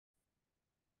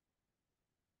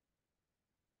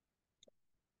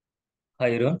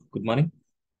Hi everyone, good morning.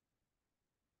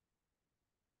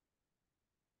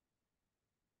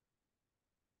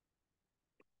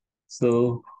 So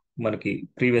మనకి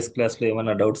previous క్లాస్లో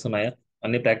ఏమైనా డౌట్స్ ఉన్నాయా?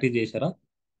 అన్ని ప్రాక్టీస్ చేశారా?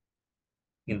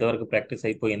 ఇంతవరకు ప్రాక్టీస్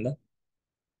అయిపోయిందా?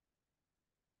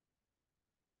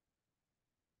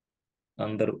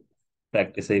 అందరూ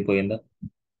ప్రాక్టీస్ అయిపోయిందా?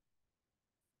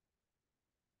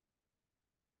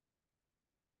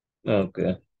 ఓకే.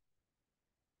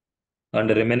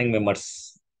 అండ్ రిమైనింగ్ మెంబర్స్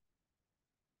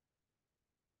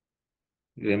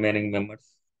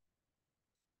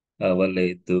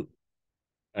అవ్వలేదు.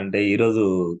 అంటే ఈరోజు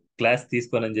క్లాస్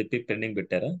తీసుకోనని చెప్పి పెండింగ్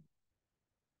పెట్టారా?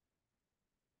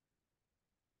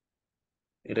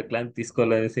 ఈరోజు క్లాస్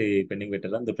తీసుకోవాలనేసి పెండింగ్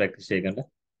పెట్టారా? అందరూ ప్రాక్టీస్ చేయకుండా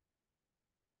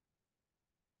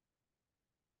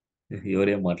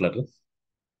ఎవరేం మాట్లాడరు.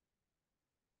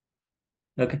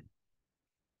 ఓకే.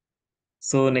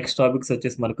 సో నెక్స్ట్ టాపిక్స్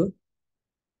వచ్చేసి మనకు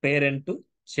parent to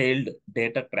child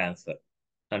data transfer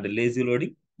and lazy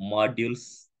loading modules,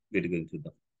 వీటి గురించి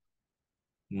చూద్దాం.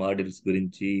 మాడ్యూల్స్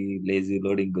గురించి, లేజీ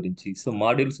లోడింగ్ గురించి. సో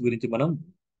మాడ్యూల్స్ గురించి మనం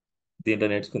దీంట్లో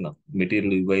నేర్చుకుందాం.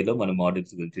 మెటీరియల్ యూఐలో మనం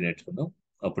మాడ్యూల్స్ గురించి నేర్చుకుందాం.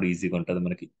 అప్పుడు ఈజీగా ఉంటుంది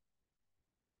మనకి.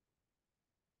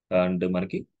 అండ్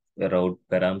మనకి రౌట్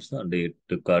పెరామ్స్ అండ్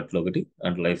ఎట్ కార్ట్లో ఒకటి,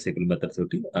 అండ్ లైఫ్ సైకిల్ మెథడ్స్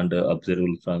ఒకటి, అండ్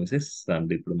అబ్జర్వబుల్ ప్రామిసెస్.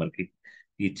 అండ్ ఇప్పుడు మనకి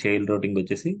ఈ చైల్డ్ రౌటింగ్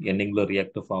వచ్చేసి ఎండింగ్ లో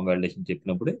reactive form validation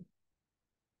చెప్పినప్పుడే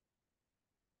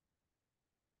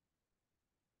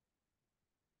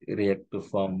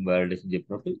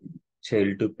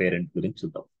child to parent గురించి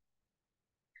చూద్దాం.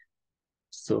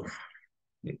 So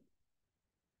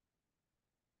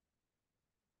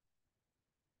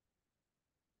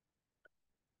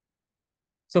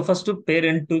so first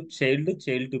parent to child,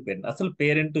 child to parent. అసలు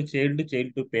parent to child,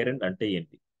 child to parent అంటే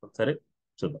ఏంటి ఒకసారి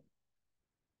చూద్దాం.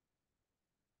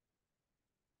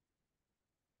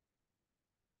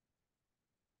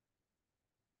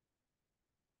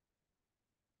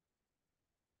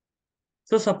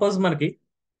 సో సపోజ్ మనకి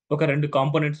ఒక రెండు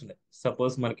కాంపోనెంట్స్ ఉన్నాయి.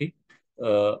 సపోజ్ మనకి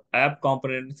యాప్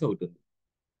కాంపోనెంట్స్ ఒకటి ఉంది.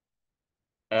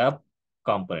 App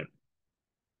component.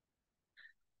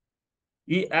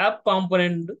 ఈ యాప్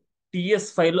కాంపోనెంట్ టిఎస్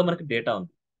ఫైల్లో మనకి డేటా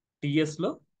ఉంది. టిఎస్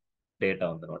లో డేటా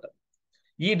ఉంది అనమాట.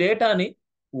 ఈ డేటాని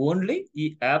ఓన్లీ ఈ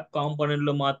యాప్ కాంపోనెంట్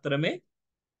లో మాత్రమే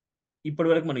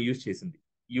ఇప్పటి వరకు మనం యూజ్ చేసింది.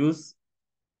 Use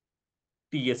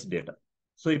TS data.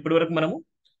 సో ఇప్పటి వరకు మనము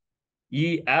ఈ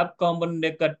యాప్ కాంపోనెంట్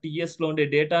యొక్క టిఎస్ లో ఉండే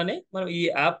డేటానే మనం ఈ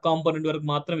యాప్ కాంపోనెంట్ వరకు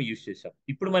మాత్రమే యూజ్ చేసాం.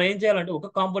 ఇప్పుడు మనం ఏం చేయాలంటే ఒక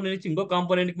కాంపోనెంట్ నుంచి ఇంకో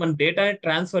కాంపోనెంట్ కి మనం డేటాని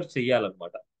ట్రాన్స్ఫర్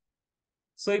చేయాలన్నమాట.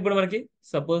 సో ఇప్పుడు మనకి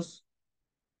సపోజ్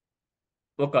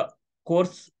ఒక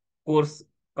కోర్స్ కోర్స్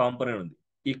కాంపోనెంట్ ఉంది.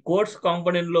 ఈ కోర్స్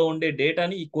కాంపోనెంట్ లో ఉండే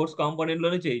డేటాని ఈ కోర్స్ కాంపోనెంట్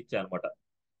లోనే చేయించా అనమాట.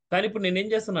 కానీ ఇప్పుడు నేను ఏం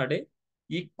చేస్తున్నా అంటే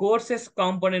ఈ కోర్సెస్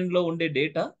కాంపోనెంట్ లో ఉండే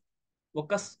డేటా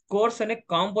ఒక కోర్స్ అనే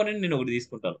కాంపోనెంట్ నేను ఒకటి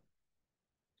తీసుకుంటాను.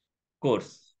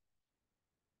 కోర్స్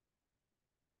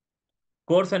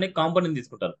కోర్స్ అనే కాంపోనెంట్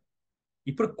తీసుకుంటాను.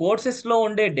 ఇప్పుడు కోర్సెస్ లో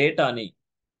ఉండే డేటాని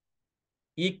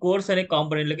ఈ కోర్స్ అనే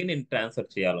కాంపోనెంట్లకి నేను ట్రాన్స్ఫర్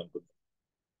చేయాలనుకుంటున్నాను.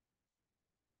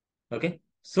 ఓకే.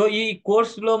 సో ఈ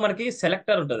కోర్స్ లో మనకి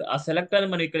సెలెక్టర్ ఉంటుంది. ఆ సెలెక్టర్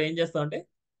మనం ఇక్కడ ఏం చేస్తాం అంటే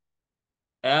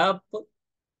యాప్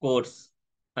కోర్స్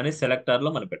అనే సెలెక్టర్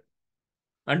లో మనం పెట్టాం.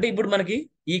 అంటే ఇప్పుడు మనకి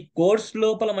ఈ కోర్స్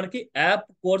లోపల మనకి యాప్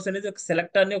కోర్స్ అనేది ఒక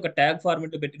సెలెక్టర్ ని ఒక ట్యాగ్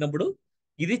ఫార్మెట్ పెట్టినప్పుడు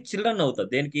ఇది చిల్డ్రన్ అవుతుంది.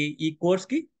 దేనికి? ఈ కోర్స్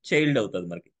కి చైల్డ్ అవుతుంది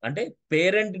మనకి. అంటే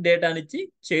పేరెంట్ డేటానిచ్చి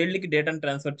చైల్డ్ కి డేటాను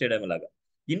ట్రాన్స్ఫర్ చేయడం ఎలాగా.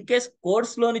 ఇన్ కేస్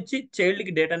కోర్స్ లో నుంచి చైల్డ్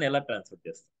కి డేటాను ఎలా ట్రాన్స్ఫర్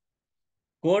చేస్తాం?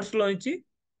 కోర్స్ లో నుంచి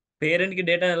పేరెంట్ కి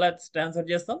డేటాను ఎలా ట్రాన్స్ఫర్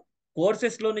చేస్తాం?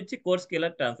 కోర్సెస్ లో నుంచి కోర్స్ కి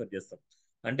ఎలా ట్రాన్స్ఫర్ చేస్తాం?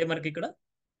 అంటే మనకి ఇక్కడ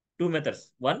two methods.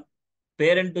 One,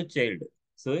 parent to child.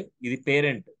 So ఇది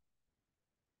పేరెంట్,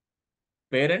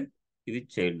 పేరెంట్ ఇది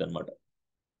చైల్డ్ అన్నమాట.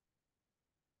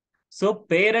 సో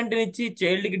పేరెంట్ నుంచి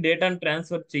చైల్డ్ కి డేటాను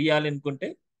ట్రాన్స్ఫర్ చేయాలి అనుకుంటే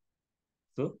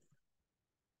సో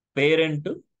పేరెంట్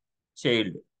టు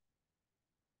చైల్డ్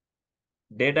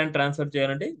డేటాను ట్రాన్స్ఫర్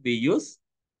చేయాలంటే వి use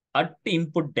at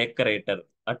input decorator.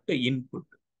 At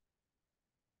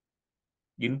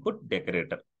input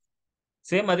decorator.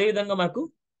 Same అదే విధంగా మాకు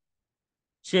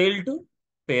child to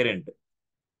parent.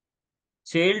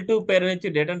 Child to parent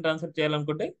నుంచి డేటాను ట్రాన్స్ఫర్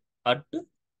చేయాలనుకుంటే at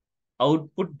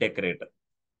output decorator.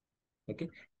 Okay.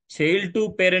 Child to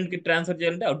parent కి ట్రాన్స్ఫర్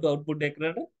చేయాలంటే అట్ అవుట్పుట్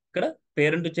డెకరేటర్. ఇక్కడ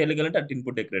పేరెంట్ టు చైల్డ్ కావాలంటే అట్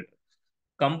ఇన్పుట్ డెకరేటర్.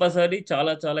 కంపల్సరీ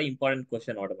చాలా చాలా ఇంపార్టెంట్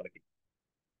క్వశ్చన్ అనమాట మనకి.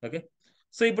 ఓకే.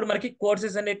 సో ఇప్పుడు మనకి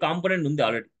కోర్సెస్ అనే కాంపోనెంట్ ఉంది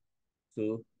ఆల్రెడీ. సో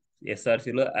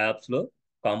ఎస్ఆర్సిలో యాప్స్ లో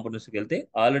కాంపోనెంట్స్కి వెళ్తే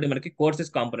ఆల్రెడీ మనకి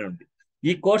కోర్సెస్ కాంపోనెంట్ ఉంది.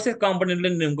 ఈ కోర్సెస్ కాంపోనెంట్ లో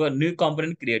నేను ఇంకో న్యూ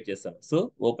కాంపోనెంట్ క్రియేట్ చేస్తాను. So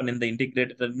open in the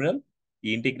integrated terminal.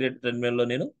 ఈ ఇంటిగ్రేటెడ్ టెర్మినల్ లో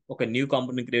నేను ఒక న్యూ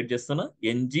కాంపోనెంట్ క్రియేట్ చేస్తాను.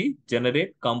 NG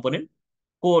generate component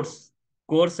course.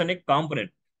 Course అనే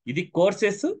కాంపోనెంట్. ఇది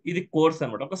కోర్సెస్, ఇది కోర్స్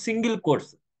అనమాట. ఒక సింగిల్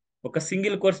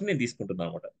కోర్స్ నేను తీసుకుంటున్నాను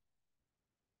అనమాట.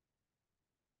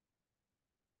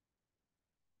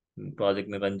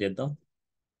 ప్రాజెక్ట్ ని రన్ చేద్దాం.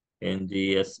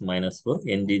 NGS-4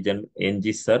 NG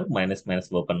serve minus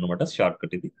open అనమాట, షార్ట్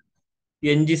కట్ ఇది.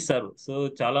 NG serve. సో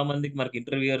చాలా మందికి మనకి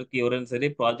ఇంటర్వ్యూయర్ కి ఎవరైనా సరే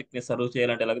ప్రాజెక్ట్ ని సర్వ్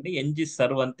చేయాలంటే ఎలాగంటే NG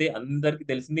సర్వ్ అంతే, అందరికి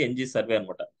తెలిసింది NG సర్వే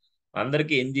అనమాట.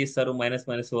 అందరికి NG సర్వ్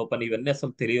మైనస్ ఓపెన్ ఇవన్నీ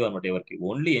అసలు తెలియదు అనమాట ఎవరికి.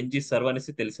 ఓన్లీ NG సర్వ్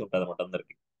అనేసి తెలిసి ఉంటుంది అనమాట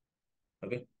అందరికి.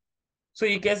 ఓకే. సో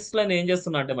ఈ కేసెస్ లో నేను ఏం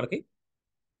చేస్తున్నా అంటే మనకి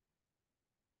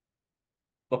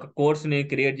ఒక కోర్స్ ని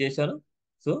క్రియేట్ చేశాను.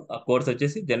 సో ఆ కోర్స్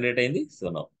వచ్చేసి జనరేట్ అయింది. సో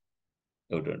నా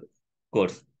ఒకటి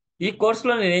కోర్స్. ఈ కోర్స్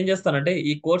లో నేను ఏం చేస్తానంటే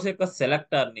ఈ కోర్స్ యొక్క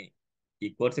సెలెక్టర్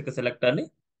ని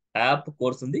యాప్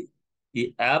కోర్స్ ఉంది. ఈ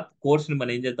యాప్ కోర్స్ ని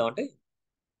మనం ఏం చేద్దామంటే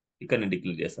ఇక్కడ నేను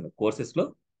డిక్లేర్ చేస్తాను కోర్సెస్ లో.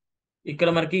 ఇక్కడ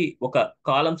మనకి ఒక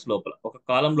కాలం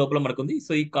లోపల మనకు ఉంది.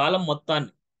 సో ఈ కాలం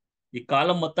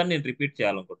మొత్తాన్ని నేను రిపీట్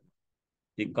చేయాలనుకుంటున్నాను.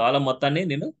 ఈ కాలం మొత్తాన్ని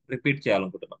నేను రిపీట్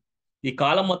చేయాలనుకుంటున్నాను. ఈ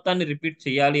కాలం మొత్తాన్ని రిపీట్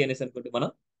చేయాలి అనేసి అనుకుంటే మనం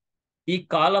ఈ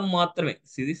కాలం మాత్రమే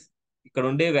సిరీస్ ఇక్కడ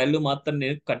ఉండే వాల్యూ మాత్రం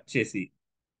నేను కట్ చేసి,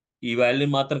 ఈ వాల్యూ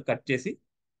మాత్రం కట్ చేసి,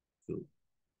 so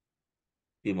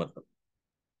ఈ మొత్తం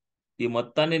ఈ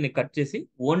మొత్తాన్ని నేను కట్ చేసి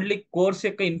ఓన్లీ కోర్స్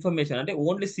యొక్క ఇన్ఫర్మేషన్ అంటే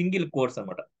ఓన్లీ సింగిల్ కోర్స్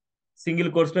అనమాట. సింగిల్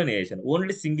కోర్స్ లో నేను వేసాను.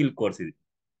 ఓన్లీ సింగిల్ కోర్స్ ఇది.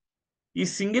 ఈ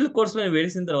సింగిల్ కోర్స్ లో నేను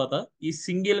వేసిన తర్వాత ఈ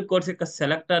సింగిల్ కోర్స్ యొక్క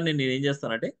సెలెక్టర్ ని నేను ఏం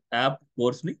చేస్తానంటే యాప్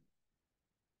కోర్స్ ని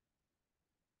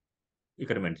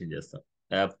ఇక్కడ మెన్షన్ చేస్తాను.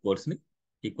 యాప్ కోర్స్ ని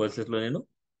ఈ కోర్సెస్ లో నేను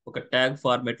ఒక ట్యాగ్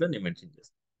ఫార్మాట్ లో నేను మెన్షన్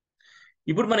చేస్తాను.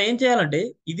 ఇప్పుడు మనం ఏం చేయాలంటే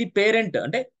ఇది పేరెంట్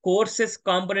అంటే కోర్సెస్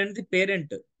కాంపోనెంట్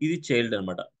పేరెంట్, ఇది చైల్డ్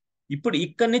అన్నమాట. ఇప్పుడు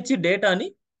ఇక్కడి నుంచి డేటాని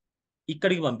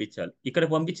ఇక్కడికి పంపించాలి.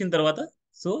 ఇక్కడికి పంపించిన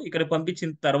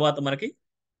తర్వాత మనకి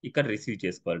ఇక్కడ రిసీవ్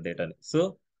చేసుకోవాలి డేటాని. సో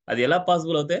అది ఎలా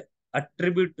పాసిబుల్ అవుతాయి?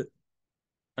 అట్రిబ్యూట్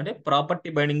అంటే ప్రాపర్టీ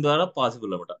బైండింగ్ ద్వారా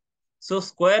పాసిబుల్ అనమాట. సో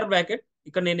స్క్వేర్ బ్రాకెట్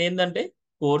ఇక్కడ నేను ఏంటంటే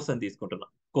కోర్స్ అని తీసుకుంటున్నా.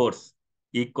 Course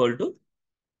equal to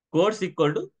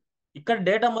equal to ఇక్కడ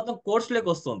డేటా మొత్తం కోర్స్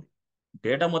వస్తుంది.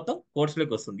 డేటా మొత్తం కోర్స్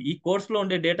వస్తుంది. ఈ కోర్స్ లో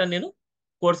ఉండే డేటా నేను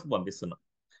కోర్స్ కి పంపిస్తున్నా.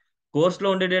 కోర్స్ లో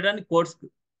ఉండే డేటాని కోర్స్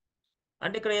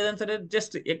అంటే ఇక్కడ ఏదైనా సరే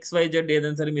జస్ట్ XYZ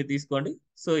ఏదైనా సరే మీరు తీసుకోండి.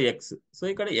 సో ఎక్స్, సో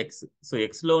ఇక్కడ ఎక్స్, సో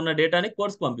ఎక్స్ లో ఉన్న డేటాని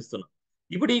కోర్స్ కి పంపిస్తున్నాం.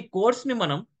 ఇప్పుడు ఈ కోర్స్ ని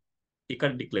మనం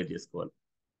ఇక్కడ డిక్లేర్ చేసుకోవాలి.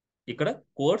 ఇక్కడ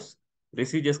కోర్స్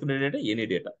రిసీవ్ చేసుకునే డేటా ఎనీ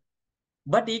డేటా.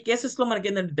 బట్ ఈ కేసెస్ లో మనకి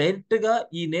ఏంటంటే డైరెక్ట్ గా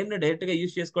ఈ నేమ్ ని డైరెక్ట్ గా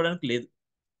యూజ్ చేసుకోవడానికి లేదు.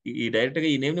 డైరెక్ట్ గా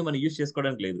ఈ నేమ్ ని మనం యూజ్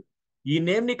చేసుకోవడానికి లేదు. ఈ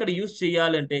నేమ్ ని ఇక్కడ యూజ్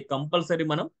చేయాలంటే కంపల్సరీ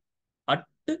మనం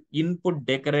అట్ ఇన్పుట్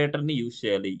డెకరేటర్ ని యూజ్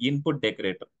చేయాలి. Input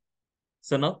decorator.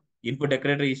 సో నా ఇన్పుట్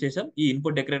డెకరేటర్ యూజ్ చేసాం. ఈ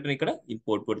ఇన్పుట్ డెకరేటర్ ఇక్కడ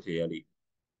ఇంపోర్ట్ కూడా చేయాలి.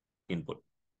 ఇన్పుట్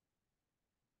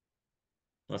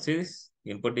సిరీస్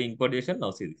ఇంపోర్ట్ చేసాం.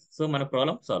 Now series. సో మన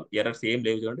ప్రాబ్లం సాల్వ్. ఎర్రర్స్ ఏం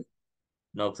లేవు చూడండి.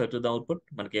 నా ఒకసారి చూద్దాం అవుట్పుట్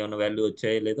మనకి ఏమైనా వాల్యూ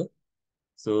వచ్చాయో లేదో.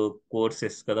 సో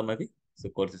కోర్సెస్ కదా మనకి. So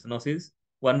courses now series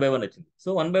 1 by 1 వచ్చింది. సో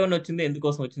 1 by 1 వచ్చింది.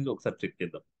 ఎందుకోసం వచ్చింది ఒకసారి చెక్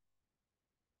చేద్దాం.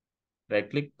 Right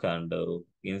click and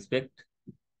inspect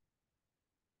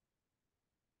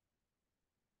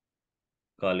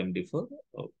column D4.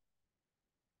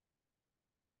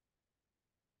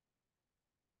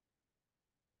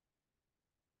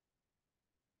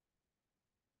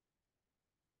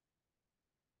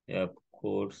 App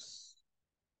course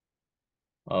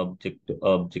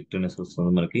object అనేసి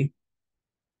వస్తుంది మనకి.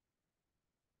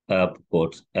 యాప్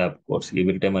కోర్స్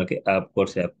ఎవ్రీ టైం మనకి యాప్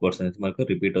కోర్స్ అనేది మనకి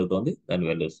రిపీట్ అవుతుంది. దాని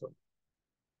వాల్యూ వస్తుంది.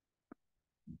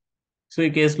 సో ఈ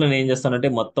కేసులో నేను ఏం చేస్తానంటే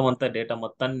మొత్తం అంతా డేటా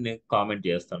మొత్తాన్ని నేను కామెంట్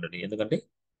చేస్తానండి. ఎందుకంటే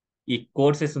ఈ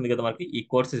కోర్సెస్ ఉంది కదా మనకి, ఈ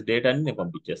కోర్సెస్ డేటాని నేను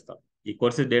పంపించేస్తాను. ఈ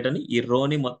కోర్సెస్ డేటాని ఈ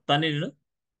రోని మొత్తాన్ని నేను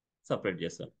సపరేట్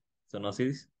చేస్తాను. సో నా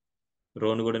సిరీస్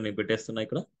రోని కూడా నేను పెట్టేస్తున్నా.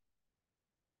 ఇక్కడ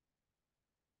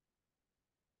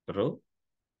రో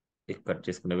కట్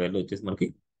చేసుకునే వాల్యూ వచ్చేసి మనకి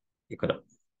ఇక్కడ.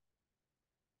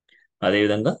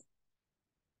 అదేవిధంగా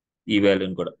ఈ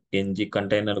వాల్యూని కూడా NG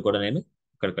కంటైనర్ కూడా నేను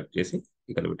ఇక్కడ కట్ చేసి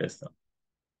ఇక్కడ పెట్టేస్తాను.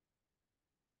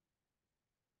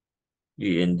 ఈ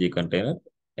NG కంటైనర్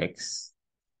ఎక్స్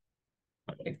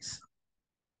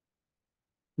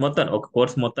మొత్తం ఒక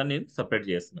కోర్స్ మొత్తాన్ని నేను సపరేట్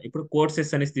చేస్తున్నాను. ఇప్పుడు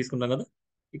కోర్సెస్ అనేసి తీసుకుందాం కదా.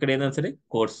 ఇక్కడ ఏదైనా సరే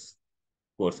కోర్స్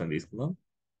అని తీసుకుందాం.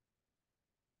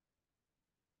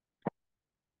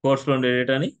 కోర్స్లో ఉండే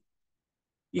డేటాని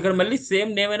ఇక్కడ మళ్ళీ సేమ్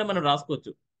నేమ్ అయినా మనం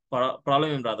రాసుకోవచ్చు. ప్రాబ్లం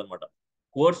ఏం రాదనమాట.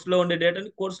 కోర్స్లో ఉండే డేటాని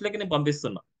కోర్సులోకి నేను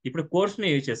పంపిస్తున్నా. ఇప్పుడు కోర్స్ని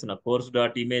యూజ్ చేస్తున్నా.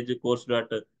 కోర్స్.ఇమేజ్,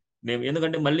 కోర్స్.నేమ్.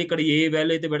 ఎందుకంటే మళ్ళీ ఇక్కడ ఏ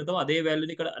వాల్యూ అయితే పెడతామో అదే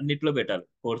వాల్యూని ఇక్కడ అన్నిట్లో పెట్టాలి.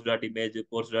 కోర్స్.ఇమేజ్,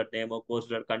 కోర్స్.నేమ్,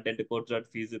 కోర్స్.కంటెంట్,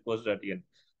 కోర్స్.ఫీజు, కోర్స్.ఇన్.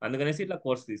 అందుకనేసి ఇట్లా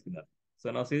కోర్స్ తీసుకున్నారు. సో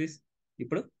నా సిరీస్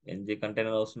ఇప్పుడు NG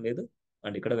కంటైనర్ అవసరం లేదు.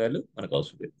 అండ్ ఇక్కడ వాల్యూ మనకు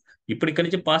అవసరం లేదు. ఇప్పుడు ఇక్కడ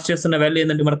నుంచి పాస్ చేస్తున్న వాల్యూ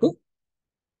ఏంటంటే మనకు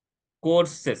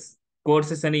కోర్సెస్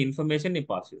అనే ఇన్ఫర్మేషన్ నేను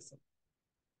పాస్ చేస్తాను.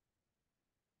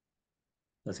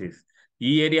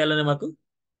 ఈ ఏరియాలోనే మాకు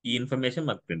ఈ ఇన్ఫర్మేషన్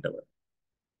మాకు ప్రింట్ అవ్వాలి.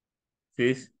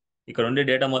 సిరీస్ ఇక్కడ ఉండే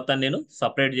డేటా మొత్తాన్ని నేను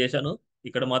సపరేట్ చేశాను.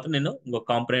 ఇక్కడ మాత్రం నేను ఇంకొక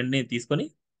కాంపోనెంట్ ని తీసుకొని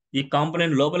ఈ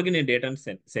కాంపోనెంట్ లోపలికి నేను డేటాని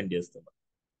సెండ్ చేస్తున్నాను.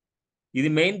 ఇది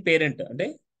మెయిన్ పేరెంట్, అంటే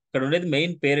ఇక్కడ ఉండేది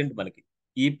మెయిన్ పేరెంట్ మనకి.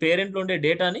 ఈ పేరెంట్లో ఉండే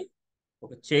డేటాని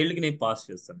ఒక చైల్డ్కి నేను పాస్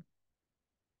చేస్తాను.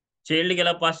 చైల్డ్కి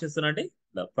ఎలా పాస్ చేస్తున్నా అంటే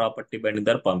ప్రాపర్టీ బైండింగ్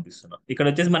ద్వారా పంపిస్తున్నాను. ఇక్కడ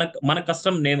వచ్చేసి మన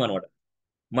కస్టమ్ నేమ్ అనమాట,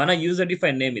 మన యూజర్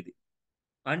డిఫైన్ నేమ్ ఇది.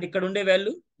 అండ్ ఇక్కడ ఉండే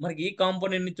వాల్యూ మనకి ఈ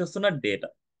కాంపోనెంట్ నుంచి వస్తున్న డేటా.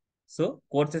 సో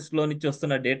కోర్సెస్లో నుంచి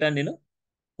వస్తున్న డేటా నేను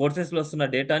కోర్సెస్లో వస్తున్న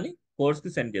డేటాని కోర్స్కి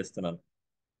సెండ్ చేస్తున్నాను.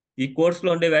 ఈ కోర్స్లో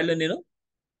ఉండే వాల్యూ నేను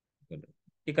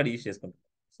ఇక్కడ యూజ్ చేసుకుంటాను.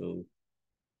 సో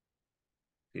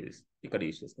ఇక్కడ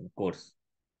యూజ్ చేసుకున్నాను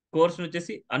కోర్స్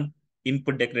వచ్చేసి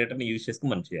ఇన్పుట్ డెకరేటర్ని యూజ్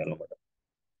చేసుకుని మనం చేయాలన్నమాట.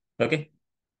 ఓకే,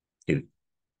 ఇది.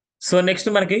 సో నెక్స్ట్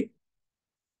మనకి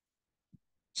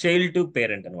చైల్డ్ టు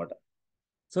పేరెంట్ అనమాట.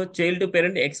 So child to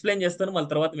parent explain చేస్తాను, మళ్ళీ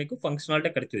తర్వాత మీకు ఫంక్షనాలిటీ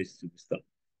అక్కడ చూపిస్తాను.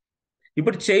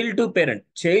 ఇప్పుడు చైల్డ్ టు పేరెంట్,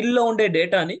 చైల్డ్ లో ఉండే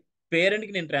డేటాని పేరెంట్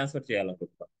కి నేను ట్రాన్స్ఫర్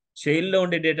చేయాలనుకుంటున్నాను. చైల్డ్ లో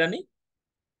ఉండే డేటాని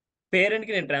పేరెంట్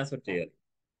కి నేను ట్రాన్స్ఫర్ చేయాలి.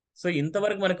 సో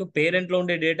ఇంతవరకు మనకు పేరెంట్ లో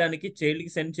ఉండే డేటానికి చైల్డ్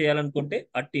కి సెండ్ చేయాలనుకుంటే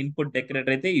అట్ ఇన్పుట్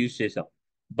డెకరేటర్ అయితే యూజ్ చేసాం,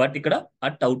 బట్ ఇక్కడ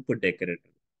అట్ అవుట్పుట్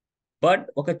డెకరేటర్. బట్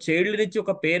ఒక చైల్డ్ నుంచి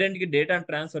ఒక పేరెంట్ కి డేటాను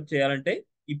ట్రాన్స్ఫర్ చేయాలంటే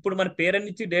ఇప్పుడు మన పేరెంట్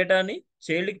నుంచి డేటాని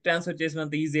చైల్డ్ కి ట్రాన్స్ఫర్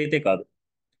చేసినంత ఈజీ అయితే కాదు.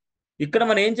 ఇక్కడ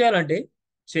మనం ఏం చేయాలంటే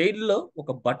చైల్డ్ లో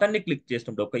ఒక బటన్ ని క్లిక్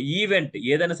చేసినప్పుడు, ఒక ఈవెంట్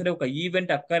ఏదైనా సరే ఒక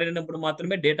ఈవెంట్ అక్కరైనప్పుడు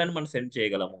మాత్రమే డేటాని మనం సెండ్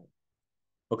చేయగలము.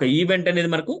 ఒక ఈవెంట్ అనేది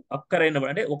మనకు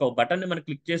అక్కరైనప్పుడు, అంటే ఒక బటన్ ని మనం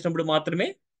క్లిక్ చేసినప్పుడు మాత్రమే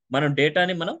మనం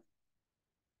డేటాని మనం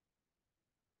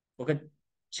ఒక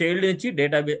చైల్డ్ నుంచి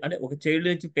అంటే ఒక చైల్డ్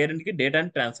నుంచి పేరెంట్ కి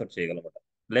డేటాని ట్రాన్స్ఫర్ చేయగలమాట,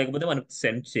 లేకపోతే మనం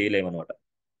సెండ్ చేయలేమన్నమాట.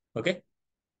 ఓకే,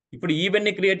 ఇప్పుడు ఈవెంట్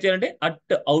ని క్రియేట్ చేయాలంటే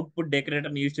అట్ అవుట్పుట్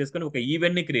డెకరేటర్ యూజ్ చేసుకొని ఒక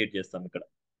ఈవెంట్ ని క్రియేట్ చేస్తాం ఇక్కడ.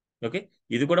 ఓకే,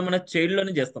 ఇది కూడా మన చైల్డ్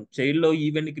లోనే చేస్తాం. చైల్డ్ లో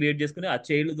ఈవెంట్ ని క్రియేట్ చేసుకుని ఆ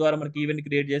చైల్డ్ ద్వారా మనకి ఈవెంట్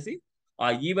క్రియేట్ చేసి ఆ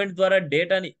ఈవెంట్ ద్వారా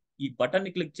డేటాని ఈ బటన్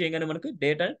ని క్లిక్ చేయగానే మనకి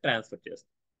డేటాని ట్రాన్స్ఫర్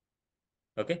చేస్తాం.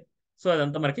 ఓకే, సో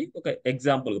అదంతా మనకి ఒక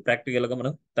ఎగ్జాంపుల్ ప్రాక్టికల్ గా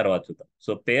మనం తర్వాత చూద్దాం.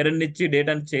 సో పేరెంట్ నుంచి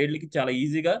డేటాని చైల్డ్ కి చాలా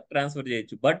ఈజీగా ట్రాన్స్ఫర్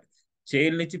చేయొచ్చు, బట్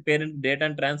చైల్డ్ నుంచి పేరెంట్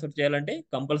డేటాని ట్రాన్స్ఫర్ చేయాలంటే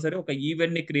కంపల్సరీ ఒక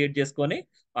ఈవెంట్ ని క్రియేట్ చేసుకొని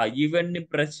ఆ ఈవెంట్ ని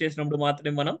ప్రెస్ చేసినప్పుడు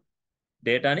మాత్రమే మనం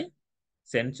డేటాని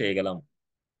సెండ్ చేయగలం.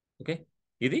 ఓకే,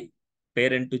 ఇది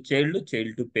parent to child,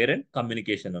 child to parent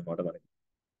communication అనమాట మనకి.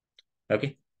 Okay,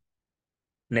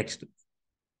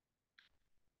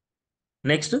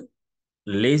 next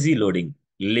lazy loading.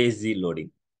 Lazy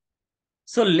loading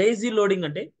so lazy loading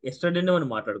అంటే ఎస్టర్డేనే మనం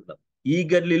మాట్లాడుకుందాం.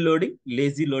 ఈగర్లీ లోడింగ్,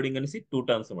 లేజీ లోడింగ్ అనేసి టూ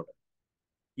టర్మ్స్ అనమాట.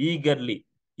 Eagerly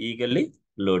eagerly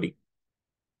loading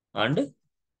and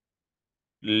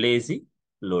lazy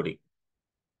loading.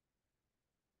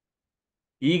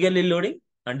 Eagerly loading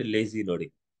and lazy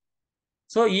loading.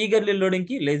 So eagerly loading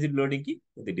కి lazy loading కి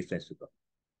ఇది difference చూద్దాం.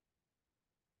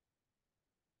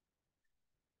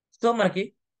 So మనకి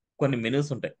కొన్ని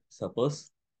మెనూస్ ఉంటాయి. Suppose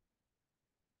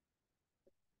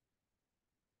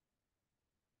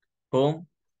home,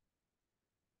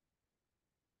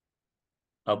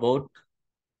 about,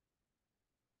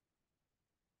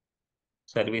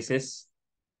 services,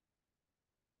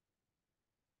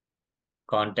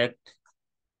 contact,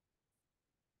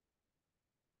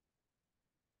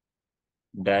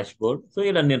 dash board. So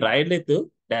ఇలా నేను రాయలేదు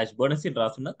డాష్ బోర్డ్ అనేసి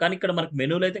రాస్తున్నా, కానీ ఇక్కడ మనకు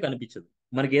మెనూలో అయితే కనిపించదు.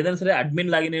 మనకి ఏదైనా సరే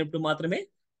అడ్మిన్ లాగిన్ అయినప్పుడు మాత్రమే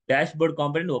డాష్ బోర్డ్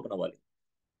కాంపోనెంట్ ఓపెన్ అవ్వాలి.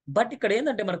 బట్ ఇక్కడ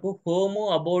ఏంటంటే మనకు home,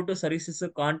 about, services,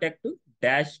 contact,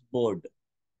 dash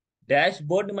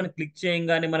board మనం క్లిక్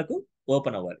చేయగానే మనకు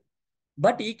ఓపెన్ అవ్వాలి.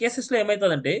 బట్ ఈ కేసెస్ లో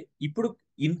ఏమవుతుందంటే ఇప్పుడు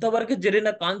ఇంతవరకు జరిగిన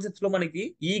కాన్సెప్ట్స్ లో మనకి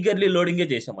ఈగర్లీ లోడింగే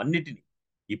చేసాం అన్నిటిని.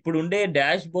 ఇప్పుడు ఉండే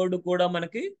డాష్ బోర్డు కూడా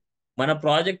మనకి మన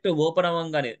ప్రాజెక్ట్ ఓపెన్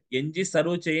అవ్వగానే ఎన్జి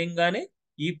సర్వ్ చేయంగానే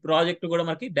ఈ ప్రాజెక్ట్ కూడా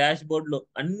మనకి డాష్ బోర్డ్ లో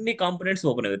అన్ని కాంపోనెంట్స్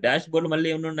ఓపెన్ అయ్యాయి. డాష్ బోర్డ్ మళ్ళీ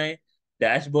ఏమి ఉన్నాయి,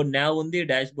 డాష్ బోర్డ్ నావ్ ఉంది,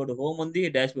 డాష్ బోర్డ్ హోమ్ ఉంది,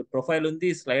 డాష్ బోర్డ్ ప్రొఫైల్ ఉంది,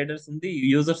 స్లైడర్స్ ఉంది,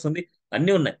 యూజర్స్ ఉంది,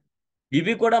 అన్ని ఉన్నాయి.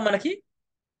 ఇవి కూడా మనకి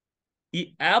ఈ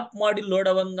యాప్ మాడ్యూల్ లోడ్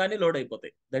అవ్వగానే లోడ్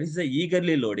అయిపోతాయి. That is the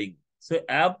eagerly loading. So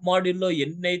app మాడ్యూల్లో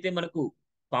ఎన్ని అయితే మనకు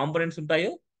కాంపోనెంట్స్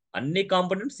ఉంటాయో అన్ని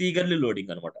కాంపోనెంట్స్ ఈగర్లీ లోడింగ్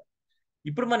అనమాట.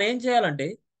 ఇప్పుడు మనం ఏం చేయాలంటే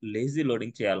లేజీ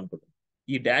లోడింగ్ చేయాలనుకుంటున్నాం.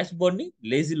 ఈ డాష్ బోర్డ్ ని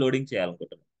లేజీ లోడింగ్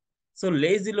చేయాలనుకుంటున్నాం. సో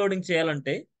లేజీ లోడింగ్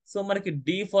చేయాలంటే సో మనకి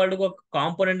డిఫాల్ట్ గా ఒక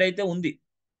కాంపోనెంట్ అయితే ఉంది.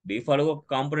 డిఫాల్ట్ గా ఒక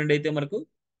కాంపోనెంట్ అయితే మనకు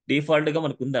డిఫాల్ట్ గా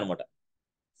మనకు ఉంది అనమాట.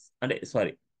 అంటే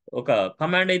సారీ, ఒక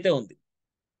కమాండ్ అయితే ఉంది.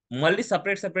 మళ్ళీ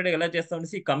సపరేట్ ఎలా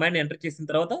చేస్తామనేసి ఈ కమాండ్ ఎంటర్ చేసిన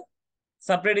తర్వాత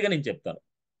సపరేట్ గా నేను చెప్తాను.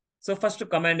 సో ఫస్ట్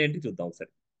కమాండ్ ఏంటి చూద్దాం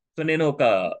ఒకసారి. సో నేను ఒక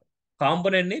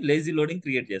కాంపోనెంట్ ని లేజీ లోడింగ్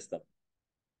క్రియేట్ చేస్తాను.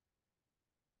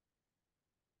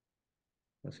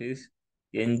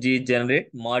 NG generate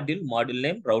module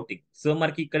name routing. So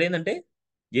మనకి ఇక్కడ ఏంటంటే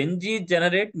NG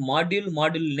generate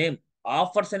module name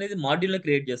offers అనేది మాడ్యూల్ ని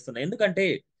క్రియేట్ చేస్తున్నాయి. ఎందుకంటే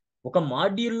ఒక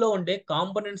మాడ్యూల్లో ఉండే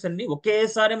కాంపోనెంట్స్ అన్ని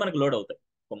ఒకేసారి మనకు లోడ్ అవుతాయి.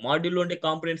 ఒక మాడ్యూల్లో ఉండే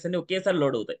కాంపోనెంట్స్ అన్ని ఒకేసారి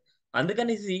లోడ్ అవుతాయి.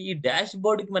 అందుకని ఈ డాష్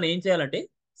బోర్డ్ కి మనం ఏం చేయాలంటే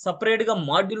సపరేట్ గా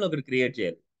మాడ్యూల్ ఒకటి క్రియేట్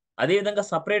చేయాలి. అదేవిధంగా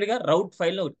సపరేట్గా రౌట్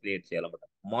ఫైల్ని ఒకటి క్రియేట్ చేయాలన్నమాట.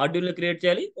 మాడ్యూల్ని క్రియేట్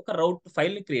చేయాలి, ఒక రౌట్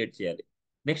ఫైల్ని క్రియేట్ చేయాలి.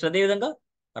 నెక్స్ట్ అదేవిధంగా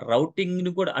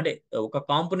రౌటింగ్ని కూడా అంటే ఒక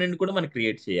కాంపోనెంట్ కూడా మనం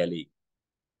క్రియేట్ చేయాలి.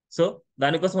 సో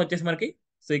దానికోసం వచ్చేసి మనకి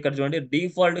సో ఇక్కడ చూడండి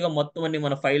డిఫాల్ట్గా మొత్తం అన్ని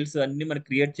మన ఫైల్స్ అన్ని మనం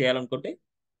క్రియేట్ చేయాలనుకుంటే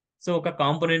సో ఒక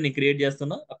కాంపోనెంట్ ని క్రియేట్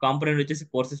చేస్తున్నా. ఆ కాంపోనెంట్ వచ్చేసి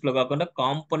కోర్సెస్ లో కాకుండా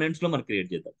కాంపోనెంట్స్ లో మనం క్రియేట్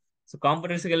చేద్దాం. సో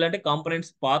కాంపోనెంట్స్కి వెళ్ళాలంటే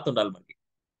కాంపోనెంట్స్ పాత్ ఉండాలి మనకి.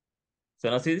 సో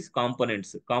నా సిరీస్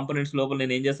కాంపోనెంట్స్ లోపల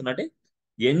నేను ఏం చేస్తున్నా అంటే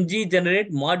NG generate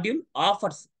module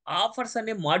offers offers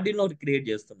అనే మాడ్యూల్ ఒకటి క్రియేట్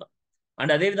చేస్తున్నా.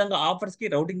 అండ్ అదే విధంగా ఆఫర్స్ కి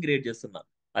రౌటింగ్ క్రియేట్ చేస్తున్నా.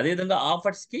 అదే విధంగా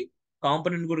ఆఫర్స్ కి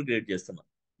కాంపోనెంట్ కూడా క్రియేట్ చేస్తున్నా.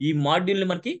 ఈ మాడ్యూల్ ని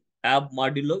మనకి యాప్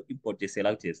మాడ్యూల్లో ఇంపోర్ట్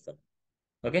చేసేలాగా చేస్తాను.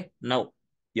 ఓకే నౌ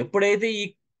ఎప్పుడైతే ఈ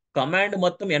కమాండ్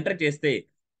మొత్తం ఎంటర్ చేస్తే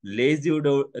లేజీ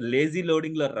లేజీ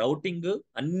లోడింగ్ లో రౌటింగ్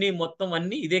అన్ని మొత్తం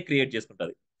అన్ని ఇదే క్రియేట్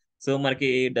చేసుకుంటది. సో మనకి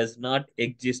does not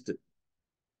exist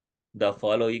the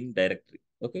following directory.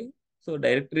 Okay so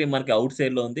directory మనకి అవుట్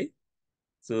సైడ్ లో ఉంది.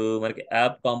 సో మనకి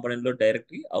యాప్ కాంపోనెంట్ లో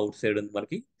డైరెక్టరీ అవుట్ సైడ్ ఉంది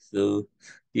మనకి. సో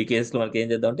ఈ కేసులో మనకి ఏం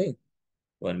చేద్దాం అంటే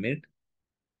 1 minute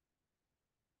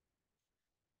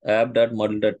app dot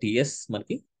model dot TS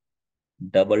మనకి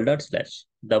double dot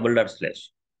slash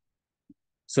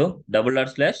so double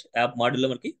dot slash app module లో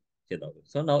మనకి చేద్దాం.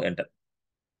 So now enter.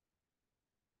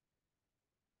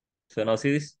 So now see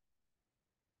this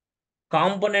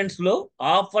components లో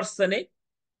ఆఫర్స్ అనే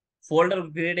ఫోల్డర్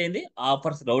క్రియేట్ అయింది.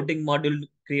 ఆఫర్స్ రౌటింగ్ మాడ్యూల్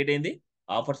క్రియేట్ అయింది.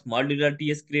 Offers module dot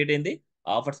TS create అయింది.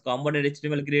 Offers component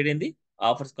HTML create అయింది.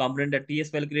 Offers component dot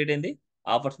TS file create అయింది.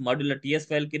 Offers module dot TS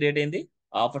file create అయింది.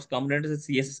 Offers component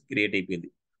CSS create అయిపోయింది.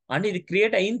 And ఇది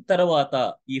create అయిన తర్వాత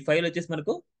ఈ ఫైల్ వచ్చేసి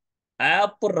మనకు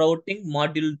యాప్ రౌటింగ్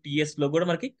మాడ్యూల్ టిఎస్ లో కూడా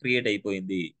మనకి క్రియేట్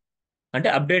అయిపోయింది. అంటే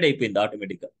అప్డేట్ అయిపోయింది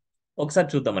ఆటోమేటిక్ గా. ఒకసారి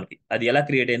చూద్దాం మనకి అది ఎలా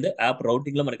క్రియేట్ అయిందో, యాప్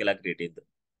రౌటింగ్ లో మనకి ఎలా క్రియేట్ అయిందో.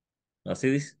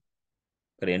 సిరీస్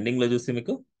ఇక్కడ ఎండింగ్ లో చూస్తే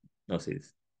మీకు సిరీస్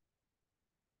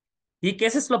ఈ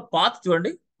కేసెస్ లో పాత్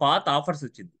చూడండి, పాత్ ఆఫర్స్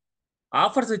వచ్చింది.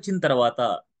 ఆఫర్స్ వచ్చిన తర్వాత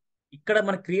ఇక్కడ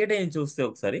మనకి క్రియేట్ అయ్యి చూస్తే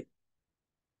ఒకసారి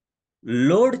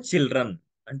లోడ్ చిల్డ్రన్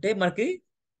అంటే మనకి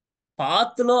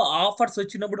పాత్ లో ఆఫర్స్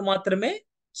వచ్చినప్పుడు మాత్రమే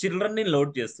చిల్డ్రన్ ని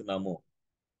లోడ్ చేస్తున్నాము.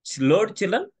 Load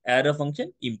children arrow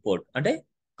function import అంటే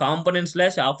component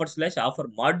slash offer slash offer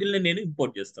module ని నేను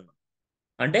ఇంపోర్ట్ చేస్తున్నాను.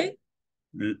 అంటే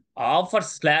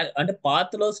ఆఫర్స్ స్లాష్ అంటే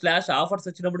పాత్లో స్లాష్ ఆఫర్స్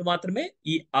వచ్చినప్పుడు మాత్రమే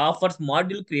ఈ ఆఫర్స్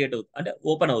మాడ్యూల్ క్రియేట్ అవుతుంది, అంటే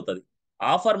ఓపెన్ అవుతుంది.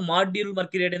 ఆఫర్ మాడ్యూల్ మరి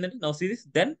క్రియేట్ అయిందంటే నౌ సిరీస్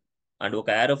దెన్ అండ్ ఒక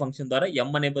యారో ఫంక్షన్ ద్వారా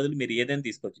ఎం అనే బదులు మీరు ఏదైనా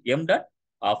తీసుకోవచ్చు. ఎం డాట్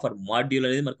ఆఫర్ మాడ్యూల్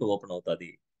అనేది మనకు ఓపెన్ అవుతుంది.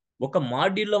 ఒక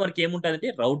మాడ్యూల్లో మనకి ఏముంటుంది అంటే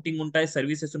రౌటింగ్ ఉంటాయి,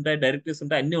 సర్వీసెస్ ఉంటాయి, డైరెక్టరీస్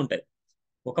ఉంటాయి, అన్నీ ఉంటాయి.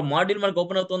 ఒక మాడ్యూల్ మనకు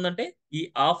ఓపెన్ అవుతుందంటే ఈ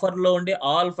ఆఫర్ లో ఉండే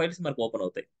ఆల్ ఫైల్స్ మనకు ఓపెన్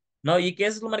అవుతాయి. నా ఈ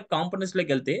కేసులో మనకి కాంపోనెంట్స్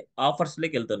లోకి వెళ్తే ఆఫర్స్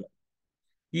లోకి వెళ్తున్నాం.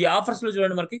 ఈ ఆఫర్స్ లో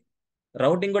చూడండి మనకి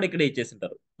రౌటింగ్ కూడా ఇక్కడే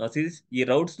ఇచ్చేసింటారు. ఈ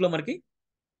రౌట్స్ లో మనకి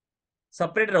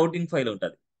సపరేట్ రౌటింగ్ ఫైల్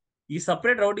ఉంటుంది. ఈ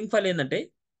సపరేట్ రౌటింగ్ ఫైల్ ఏంటంటే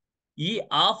ఈ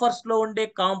ఆఫర్స్ లో ఉండే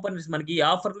కాంపోనెంట్స్ మనకి ఈ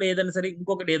ఆఫర్ లో ఏదైనా సరే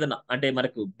ఇంకొకటి ఏదైనా అంటే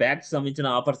మనకు బ్యాగ్స్ సంబంధించిన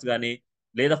ఆఫర్స్ కానీ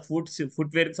లేదా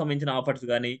ఫుట్వేర్ కి సంబంధించిన ఆఫర్స్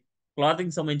కానీ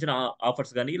క్లాతింగ్ సంబంధించిన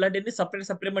ఆఫర్స్ కానీ ఇలాంటివన్నీ సపరేట్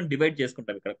సపరేట్ మనం డివైడ్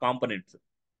చేసుకుంటాం ఇక్కడ కాంపోనెంట్స్.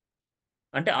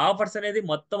 అంటే ఆఫర్స్ అనేది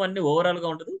మొత్తం అన్ని ఓవరాల్ గా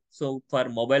ఉండదు. సో ఫర్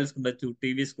మొబైల్స్ ఉండొచ్చు,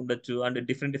 టీవీస్ ఉండొచ్చు, అండ్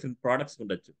డిఫరెంట్ డిఫరెంట్ ప్రోడక్ట్స్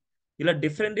ఉండొచ్చు. ఇలా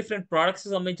డిఫరెంట్ డిఫరెంట్ ప్రోడక్ట్స్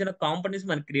సంబంధించిన కాంపనీస్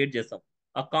మనం క్రియేట్ చేస్తాం.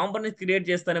 ఆ కాంపనీస్ క్రియేట్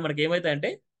చేస్తేనే మనకి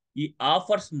ఏమైతాయంటే ఈ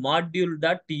offers module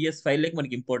dot TS file లోకి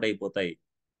మనకి ఇంపోర్ట్ అయిపోతాయి.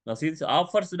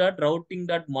 Offers dot routing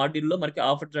dot module లో మనకి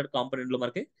ఆఫర్స్ డాట్ కాంపనెంట్ లో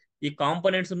మనకి ఈ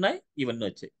కాంపనెంట్స్ ఉన్నాయి, ఇవన్నీ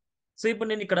వచ్చాయి. సో ఇప్పుడు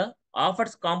నేను ఇక్కడ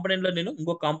ఆఫర్స్ కాంపనెంట్ లో నేను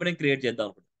ఇంకో కాంపనెంట్ క్రియేట్ చేద్దాం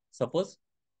అనుకుంటున్నాను. సపోజ్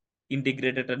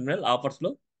ఇంటిగ్రేటెడ్ టెర్మినల్ ఆఫర్స్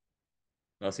లో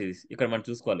సిరీస్ ఇక్కడ మనం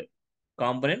చూసుకోవాలి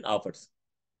component offers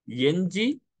NG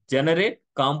generate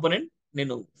component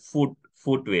నేను ఫుట్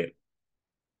ఫుట్వేర్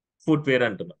ఫుట్వేర్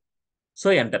అంటున్నా. So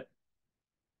enter.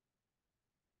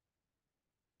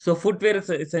 సో ఫుట్వేర్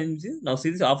నా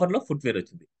సిరీస్ ఆఫర్ లో ఫుట్వేర్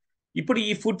వచ్చింది. ఇప్పుడు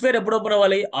ఈ ఫుట్వేర్ ఎప్పుడు ఓపెన్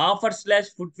అవ్వాలి? ఆఫర్ స్లాష్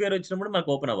ఫుట్వేర్ వచ్చినప్పుడు మనకు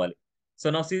ఓపెన్ అవ్వాలి. సో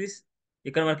నా సిరీస్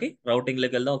ఇక్కడ మనకి రౌటింగ్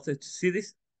లోకి వెళ్దాం. ఒకసారి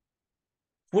సిరీస్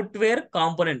ఫుట్వేర్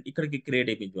కాంపోనెంట్ ఇక్కడికి క్రియేట్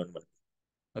అయిపోయింది మనకి.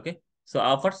 Okay so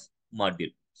offers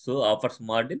module. So offers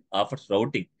module offers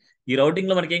routing. ఈ రౌటింగ్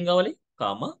లో మనకి ఏం కావాలి?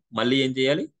 కామా మళ్ళీ ఏం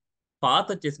చేయాలి? పాత్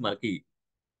వచ్చేసి మనకి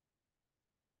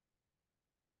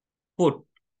ఫుట్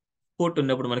ఫుట్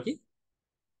ఉన్నప్పుడు మనకి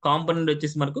కాంపోనెంట్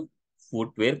వచ్చేసి మనకు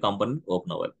ఫుట్వేర్ కాంపోనెంట్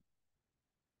ఓపెన్ అవ్వాలి.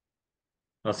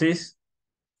 నోసిస్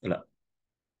ఇలా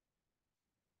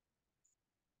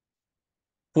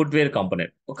ఫుట్వేర్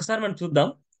కాంపోనెంట్ ఒకసారి మనం చూద్దాం.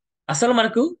 అసలు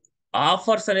మనకు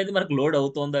ఆఫర్స్ అనేది మనకు లోడ్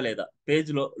అవుతుందా లేదా,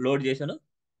 పేజ్ లో లోడ్ చేశాను.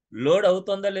 లోడ్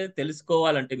అవుతుందా లేదా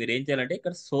తెలుసుకోవాలంటే మీరు ఏం చేయాలంటే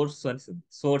ఇక్కడ సోర్స్ అని ఉంది,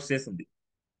 సోర్సెస్ ఉంది.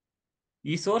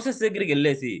 ఈ సోర్సెస్ దగ్గరికి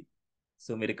వెళ్ళేసి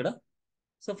సో మీరు ఇక్కడ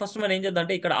సో ఫస్ట్ మనం ఏం చేద్దాం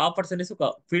అంటే ఇక్కడ ఆఫర్స్ అనేసి ఒక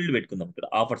ఫీల్డ్ పెట్టుకుందాం. ఇక్కడ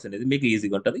ఆఫర్స్ అనేది మీకు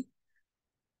ఈజీగా ఉంటుంది.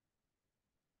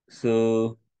 సో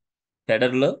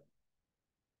హెడర్ లో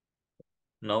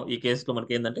నౌ ఈ కేసులో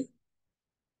మనకి ఏంటంటే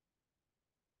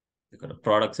ఇక్కడ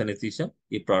ప్రోడక్ట్స్ అనేది తీసాం.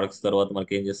 ఈ ప్రోడక్ట్స్ తర్వాత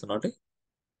మనకి ఏం చేస్తున్నాం అంటే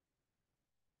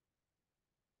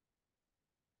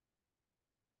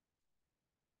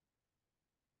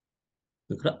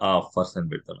ఇక్కడ ఆఫర్స్ అని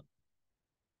పెడతాను.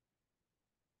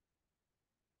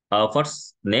 Offers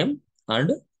name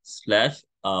and slash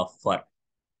offer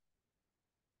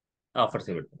offers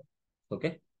పెడతాను. ఓకే.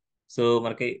 సో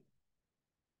మనకి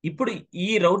ఇప్పుడు ఈ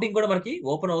రౌటింగ్ కూడా మనకి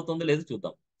ఓపెన్ అవుతుందో లేదో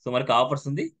చూద్దాం. సో మనకి ఆఫర్స్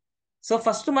ఉంది. సో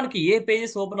ఫస్ట్ మనకి ఏ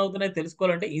పేజెస్ ఓపెన్ అవుతున్నాయో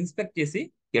తెలుసుకోవాలంటే ఇన్స్పెక్ట్ చేసి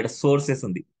ఇక్కడ సోర్సెస్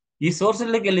ఉంది. ఈ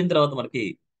సోర్సెస్లోకి వెళ్ళిన తర్వాత మనకి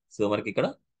సో మనకి ఇక్కడ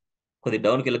కొద్ది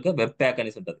డౌన్కి వెళ్ళక వెబ్ ప్యాక్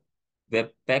అనేసి ఉంటుంది.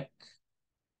 Web pack.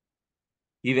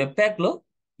 ఈ వెబ్ ప్యాక్ లో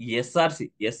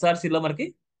ఎస్ఆర్సి లో మనకి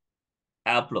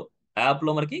యాప్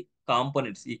లో మనకి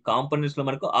కాంపోనెంట్స్, ఈ కాంపోనెంట్స్ లో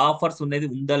మనకు ఆఫర్స్ అనేది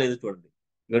ఉందా లేదో చూడండి.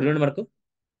 ఇక్కడ చూడండి మనకు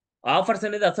ఆఫర్స్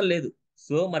అనేది అసలు లేదు.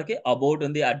 సో మనకి అబౌట్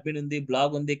ఉంది, అడ్మిన్ ఉంది,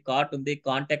 బ్లాగ్ ఉంది, కార్ట్ ఉంది,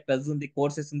 కాంటాక్ట్ అస్ ఉంది,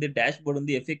 కోర్సెస్ ఉంది, డాష్ బోర్డ్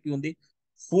ఉంది, ఎఫెక్టివ్ ఉంది,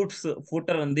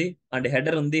 ఫూటర్ ఉంది, అండ్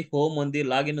హెడర్ ఉంది, హోమ్ ఉంది,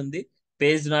 లాగిన్ ఉంది,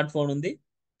 పేజ్ నాట్ ఫోన్ ఉంది,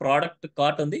 ప్రోడక్ట్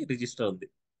కార్ట్ ఉంది, రిజిస్టర్ ఉంది.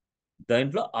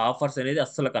 దాంట్లో ఆఫర్స్ అనేది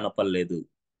అస్సలు కనపడలేదు.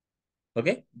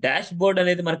 ఓకే. డాష్ బోర్డ్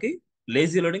అనేది మనకి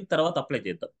లేజీ లోడింగ్ తర్వాత అప్లై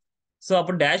చేద్దాం. సో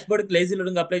అప్పుడు డాష్ బోర్డ్కి లేజీ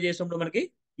లోడింగ్ అప్లై చేసినప్పుడు మనకి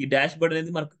ఈ డాష్ బోర్డ్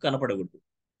అనేది మనకు కనపడకూడదు.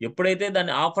 ఎప్పుడైతే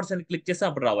దాన్ని ఆఫర్స్ అని క్లిక్ చేస్తే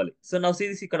అప్పుడు రావాలి. సో నౌ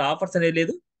సీరీస్ ఇక్కడ ఆఫర్స్ అనేది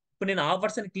లేదు. ఇప్పుడు నేను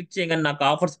ఆఫర్స్ అని క్లిక్ చేయగానే నాకు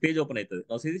ఆఫర్స్ పేజ్ ఓపెన్ అవుతుంది.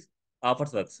 Now series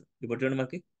offers works. ఇప్పుడు చూడండి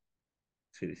మనకి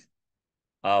సిరీస్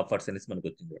ఆఫర్స్ అనేసి మనకు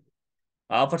వచ్చింది.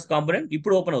 ఆఫర్స్ కాంపోనెంట్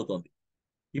ఇప్పుడు ఓపెన్ అవుతుంది.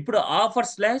 ఇప్పుడు ఆఫర్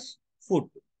స్లాష్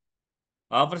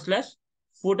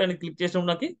ఫుడ్ అని క్లిక్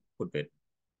చేసినప్పుడు నాకు ఫుడ్ పేరు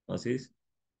సిరీస్.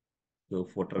 సో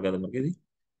ఫుటర్ కదా మనకి ఇది.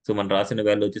 సో మనం రాసిన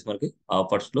వాల్యూ వచ్చేసి మనకి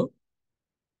ఆఫర్స్ లో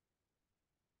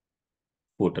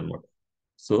ఫుడ్ అనమాట.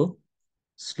 So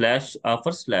slash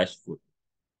offer slash food.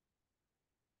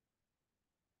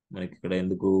 మనకి ఇక్కడ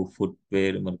ఎందుకు ఫుడ్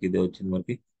వేర్ మనకి ఇదే వచ్చింది.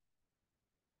 మనకి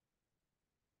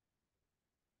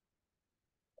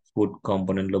ఫుడ్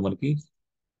కాంపోనెంట్ లో మనకి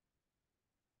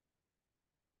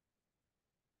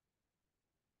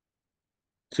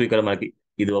సో ఇక్కడ మనకి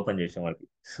ఇది ఓపెన్ చేసాం మనకి.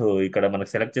 సో ఇక్కడ మనకి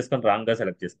సెలెక్ట్ చేసుకొని రాంగ్ గా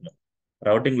సెలెక్ట్ చేసుకున్నాం.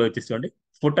 రౌటింగ్ లో వచ్చేసి చూడండి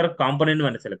ఫుటర్ కాంపోనెంట్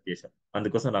మనం సెలెక్ట్ చేసాం,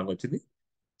 అందుకోసం రాంగ్ వచ్చింది.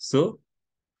 So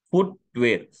foot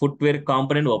wear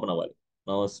component open అవ్వాలి.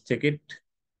 Check it.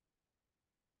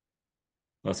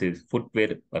 Foot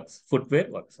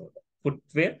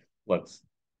wear works.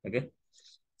 Okay.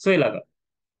 So ఇలాగా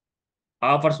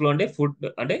ఆఫర్స్ లో అంటే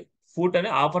ఫుడ్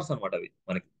అనే ఆఫర్స్ అనమాట అవి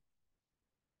మనకి.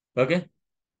 ఓకే.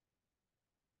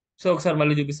 సో ఒకసారి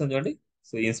మళ్ళీ చూపిస్తాను చూడండి.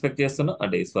 సో ఇన్స్పెక్ట్ చేస్తున్నా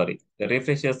అంటే సారీ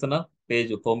రిఫ్రెష్ చేస్తున్నా,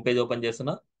 హోమ్ పేజ్ ఓపెన్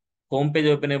చేస్తున్నా. హోమ్ పేజ్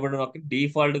ఓపెన్ అయినప్పుడు మనకి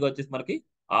డిఫాల్ట్ గా వచ్చేసి మనకి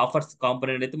ఆఫర్స్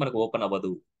కాంపోనెంట్ అయితే మనకి ఓపెన్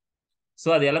అవ్వదు. సో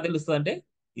అది ఎలా తెలుస్తుంది అంటే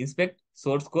ఇన్స్పెక్ట్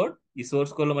సోర్స్ కోడ్. ఈ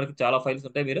సోర్స్ కోడ్ లో మనకి చాలా ఫైల్స్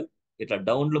ఉంటాయి. మీరు ఇట్లా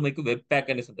డౌన్ లో మీకు వెబ్ ప్యాక్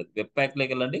అనేసి ఉంటుంది. వెబ్ ప్యాక్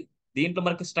లోకి వెళ్ళండి. దీంట్లో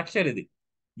మనకి స్ట్రక్చర్ ఇది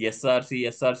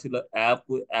ఎస్ఆర్సి లో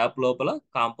యాప్ లోపల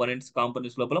కాంపోనెంట్స్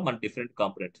లోపల మన డిఫరెంట్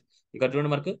కాంపోనెంట్స్. ఇక్కడ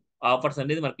చూడండి మనకు ఆఫర్స్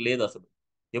అనేది మనకు లేదు అసలు.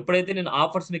 ఎప్పుడైతే నేను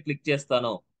ఆఫర్స్ ని క్లిక్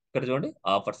చేస్తానో ఇక్కడ చూడండి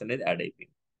ఆఫర్స్ అనేది యాడ్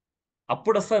అయిపోయింది.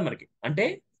 అప్పుడు వస్తుంది మనకి. అంటే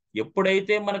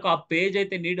ఎప్పుడైతే మనకు ఆ పేజ్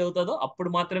అయితే నీడ్ అవుతుందో అప్పుడు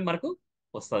మాత్రమే మనకు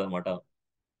వస్తుంది అనమాట.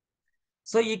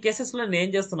 సో ఈ కేసెస్ లో నేను ఏం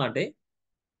చేస్తున్నా అంటే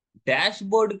డాష్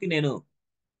బోర్డ్ కి నేను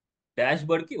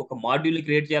ఒక మాడ్యూల్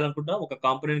క్రియేట్ చేయాలనుకుంటున్నా, ఒక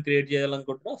కాంపోనెంట్ క్రియేట్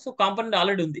చేయాలనుకుంటున్నా. సో కాంపోనెంట్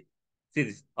ఆల్రెడీ ఉంది.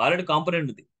 ఆల్రెడీ కాంపోనెంట్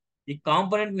ఉంది. ఈ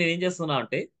కాంపోనెంట్ నేను ఏం చేస్తున్నా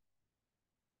అంటే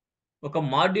ఒక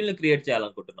మాడ్యూల్ ని క్రియేట్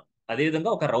చేయాలనుకుంటున్నా,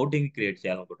 అదేవిధంగా ఒక రౌటింగ్ క్రియేట్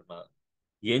చేయాలనుకుంటున్నా.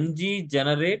 ఎన్జీ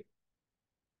జనరేట్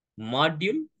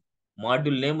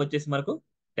మాడ్యూల్ నేమ్ వచ్చేసి మనకు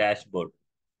dash board.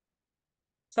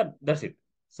 Sir that's it.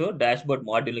 So dash board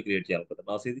module ని క్రియేట్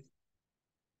చేయాలనుకుంటున్నా. ఇది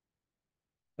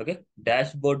ఓకే.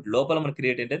 డాష్ బోర్డ్ లోపల మనకి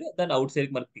క్రియేట్ ఏంటంటే దాన్ని అవుట్ సైడ్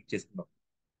మనకి క్లిక్ చేసుకున్నాం.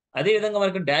 అదే విధంగా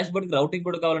మనకి డాష్ బోర్డ్ రౌటింగ్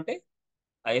కూడా కావాలంటే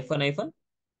ఐఫన్ ఐఫన్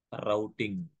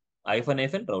రౌటింగ్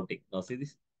రౌటింగ్ ఇది.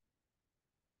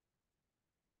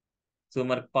 సో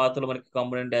మనకి పాతలో మనకి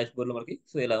కాంపోనెంట్ డాష్ బోర్డ్ లో మనకి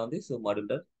సో ఇలా ఉంది. So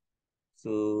modular.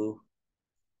 సో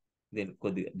దీన్ని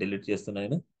కొద్దిగా డిలీట్ చేస్తున్నా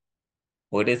నేను.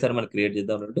 ఒకటేసారి మనం క్రియేట్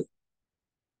చేద్దాం అన్నట్టు.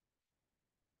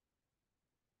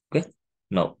 Okay.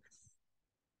 Now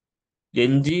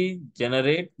NG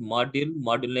generate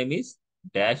module name is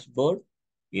dash board.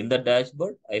 In the dash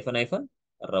board hyphen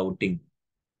routing.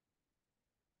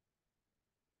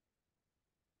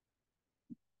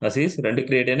 రెండు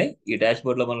క్రియేట్ అయినాయి. ఈ డాష్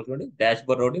బోర్డ్ లో మనకు చూడండి dash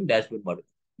board routing, dash board module.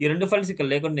 ఈ రెండు ఫైల్స్ ఇక్కడ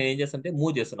లేకుండా నేను ఏం చేస్తానంటే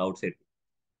మూవ్ చేస్తాను అవుట్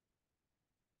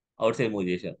సైడ్ మూవ్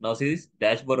చేశాను. నా series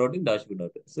dash board routing, dash board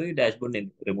routing. So ఈ డాష్ బోర్డ్ నేను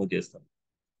రిమూవ్ చేస్తాను.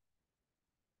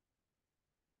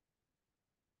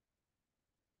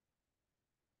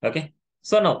 ఓకే.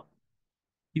 సో నా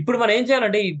ఇప్పుడు మనం ఏం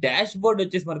చేయాలంటే ఈ డాష్ బోర్డ్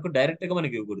వచ్చేసి మనకు డైరెక్ట్ గా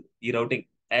మనకి ఇవ్వకూడదు. ఈ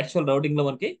యాక్చువల్ రౌటింగ్ లో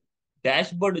మనకి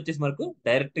డాష్ బోర్డ్ వచ్చేసి మనకు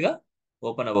డైరెక్ట్ గా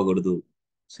ఓపెన్ అవ్వకూడదు.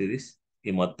 సిరీస్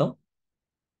ఈ మొత్తం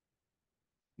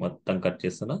మొత్తం కట్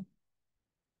చేస్తున్నా,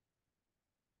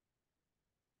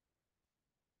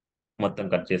 మొత్తం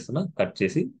కట్ చేస్తున్నా, కట్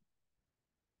చేసి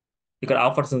ఇక్కడ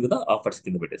ఆఫర్స్ ఉంది కదా, ఆఫర్స్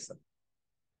కింద పెట్టేస్తాను.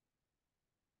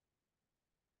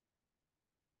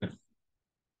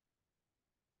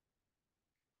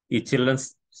 ఈ చిల్డ్రన్స్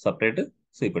సపరేట్.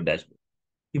 సో ఇప్పుడు డాష్ బోర్డ్.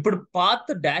 ఇప్పుడు పాత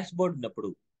డాష్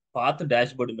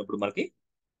బోర్డ్ ఉన్నప్పుడు మనకి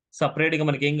సపరేట్ గా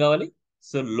మనకి ఏం కావాలి?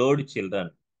 సో లోడ్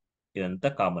చిల్డ్రన్, ఇదంతా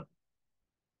common.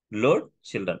 Load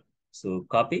children. So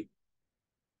copy,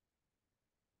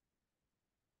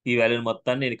 ఈ వాల్యూని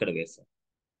మొత్తాన్ని నేను ఇక్కడ వేస్తాను.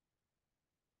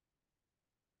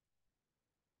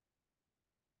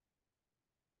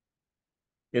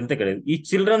 ఎంత ఇక్కడ ఈ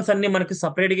చిల్డ్రన్స్ అన్ని మనకి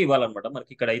సపరేట్ గా ఇవ్వాలన్నమాట.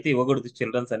 మనకి ఇక్కడ అయితే ఇవ్వకూడదు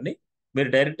చిల్డ్రన్స్ అన్ని. మీరు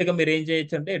డైరెక్ట్ గా మీరు ఏం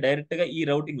చేయొచ్చు అంటే డైరెక్ట్ గా ఈ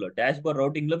రౌటింగ్ లో డాష్ బోర్డ్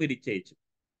రౌటింగ్ లో మీరు ఇచ్చేయచ్చు.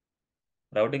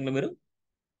 రౌటింగ్ లో మీరు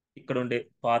ఇక్కడ ఉండే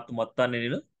పాత్ మొత్తాన్ని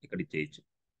నేను ఇక్కడ ఇచ్చేయచ్చు.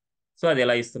 సో అది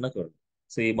ఎలా ఇస్తున్నా చూడండి.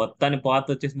 సో ఈ మొత్తాన్ని పాత్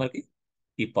వచ్చేసి మనకి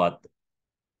ఈ పాత్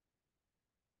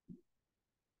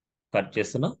కట్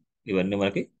చేస్తున్నా, ఇవన్నీ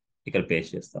మనకి ఇక్కడ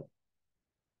పేస్ట్ చేస్తాం.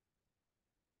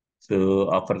 సో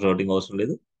ఆఫర్ రౌటింగ్ అవసరం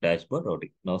లేదు, dash board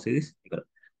routing no series ఇక్కడ.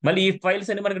 మళ్ళీ ఈ ఫైల్స్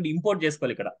అన్ని మనకి ఇంపోర్ట్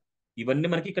చేసుకోవాలి ఇక్కడ. ఇవన్నీ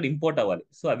మనకి ఇక్కడ ఇంపోర్ట్ అవ్వాలి.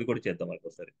 సో అవి కూడా చేద్దాం మనకి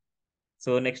ఒకసారి.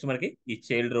 సో నెక్స్ట్ మనకి ఈ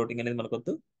చైల్డ్ రౌటింగ్ అనేది మనకు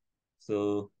వద్దు. సో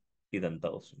ఇదంతా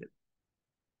అవసరం లేదు.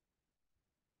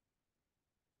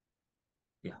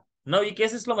 యా, నా ఈ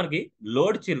కేసెస్ లో మనకి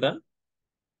లోడ్ చిల్డ్రన్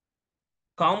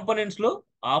కాంపోనెంట్స్ లో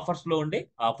ఆఫర్స్ లో ఉండే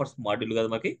ఆఫర్స్ మాడ్యూల్ కదా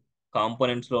మనకి,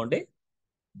 కాంపోనెంట్స్ లో ఉండే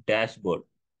డాష్ బోర్డ్.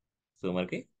 సో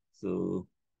మనకి సో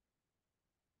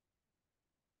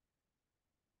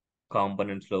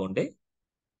కాంపోనెంట్స్ లో ఉండే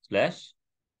స్లాష్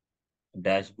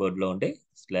డాష్ బోర్డ్ లో ఉండే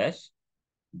slash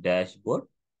dash board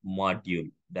module,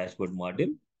 dash board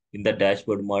module. In the dash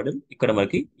board module ఇక్కడ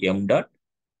మనకి M dot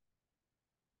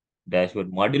dash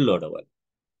board module load అవ్వాలి.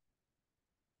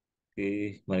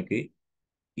 మనకి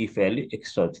ఈ వాల్యూ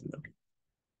ఎక్స్ట్రా వచ్చిందండి.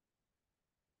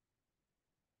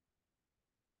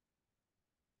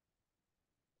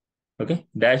 ఓకే,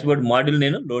 డాష్ బోర్డ్ మాడ్యూల్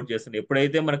నేను లోడ్ చేస్తాను.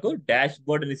 ఎప్పుడైతే మనకు డాష్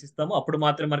బోర్డ్ ఇస్తామో అప్పుడు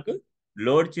మాత్రమే మనకు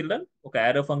లోడ్ చిల్డ్రన్ ఒక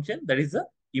arrow function that is the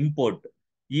import.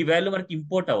 ఈ వాల్యూ మనకి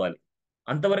ఇంపోర్ట్ అవ్వాలి.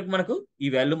 అంతవరకు మనకు ఈ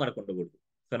వాల్యూ మనకు ఉండకూడదు.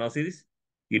 సో నా సిరీస్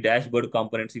ఈ డాష్ బోర్డ్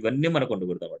కాంపోనెంట్స్ ఇవన్నీ మనకు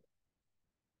ఉండకూడదు అన్నమాట.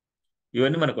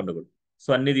 ఇవన్నీ మనకు ఉండకూడదు. సో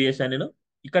అన్ని తీసేసాను నేను.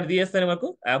 ఇక్కడ తీసేస్తానే మనకు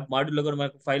యాప్ మాడ్యూల్లో కూడా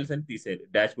మనకు ఫైల్స్ అన్ని తీసేయాలి.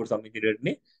 డాష్ బోర్డ్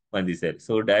సంబంధించిన మనం తీసేయాలి.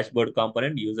 So dash board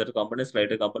component, user component,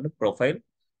 slider component, profile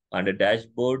and dash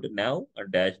board now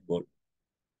and dash board.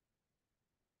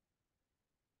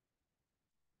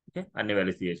 Okay, అన్ని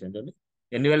వాల్యూస్ తీసేసాను చూడండి.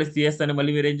 ఎన్ని వాల్యూస్ తీసేస్తానే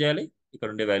మళ్ళీ మీరు ఏం చేయాలి? ఇక్కడ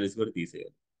ఉండే వాల్యూస్ కూడా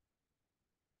తీసేయాలి.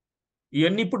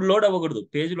 ఇవన్నీ ఇప్పుడు లోడ్ అవ్వకూడదు.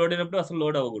 పేజ్ లోడ్ అయినప్పుడు అసలు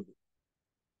లోడ్ అవ్వకూడదు.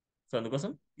 సో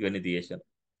అందుకోసం ఇవన్నీ తీసేసాను.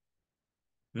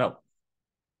 Now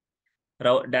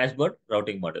dash board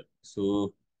routing model. So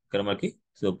ఇక్కడ మనకి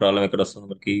సో ప్రాబ్లం ఎక్కడ వస్తుంది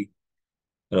మనకి?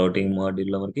 రౌటింగ్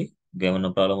మోడల్లో మనకి ఇంకేమన్నా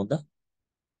ప్రాబ్లం ఉందా?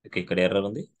 ఓకే, ఇక్కడ ఎర్రర్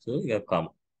ఉంది. సో ఇక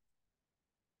common.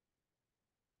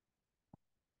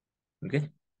 Okay,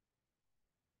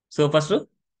 so first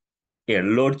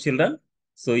load children.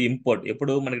 So import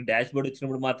ఎప్పుడు మనకి డాష్ బోర్డ్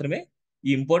వచ్చినప్పుడు మాత్రమే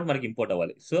ఈ ఇంపోర్ట్ మనకి ఇంపోర్ట్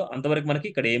అవ్వాలి. సో అంతవరకు మనకి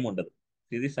ఇక్కడ ఏమి ఉండదు.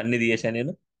 ఇది అన్ని తీసేసాను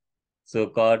నేను. So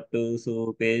cart, so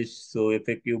page, so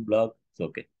effective black. So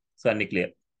okay, so అన్ని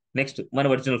క్లియర్. నెక్స్ట్ మన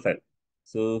ఒరిజినల్ ఫైల్.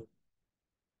 సో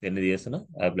ఎన్ని చేస్తున్నా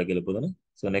యాప్లోకి వెళ్ళిపోతాను.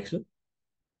 సో నెక్స్ట్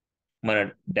మన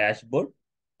డాష్ బోర్డ్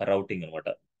రౌటింగ్ అనమాట.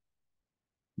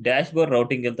 డాష్ బోర్డ్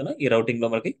రౌటింగ్ వెళ్తున్నా. ఈ రౌటింగ్ లో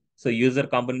మనకి సో యూజర్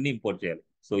కాంపోనెంట్ ఇంపోర్ట్ చేయాలి.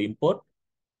 So import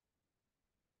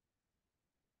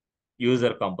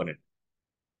user component.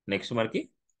 Next మనకి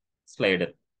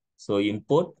slider. So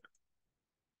import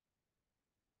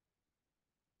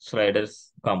sliders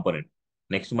component.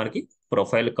 Next మనకి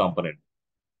profile component.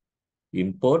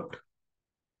 Import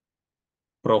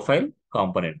profile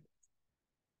component.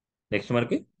 Next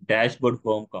మనకి dash board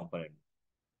home component.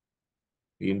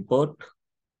 Import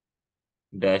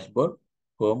dash board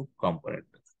home component.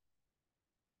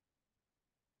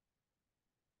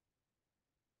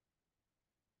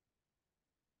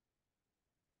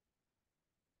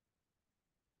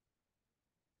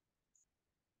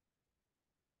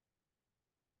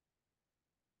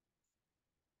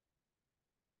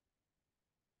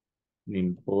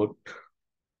 Import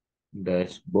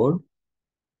dash board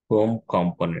home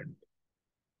component.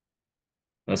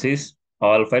 This is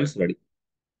all files ready.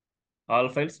 All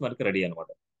files మనకి ready అనమాట.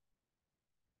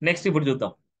 Next ఇప్పుడు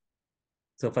చూద్దాం.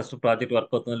 So first project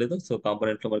work అవుతుందో లేదో. So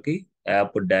component లో మనకి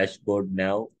app dash board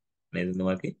now అనేది ఉంది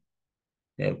మనకి.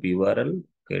 App URL,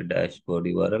 dash board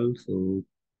URL. So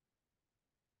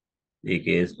ఈ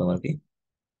కేస్ లో మనకి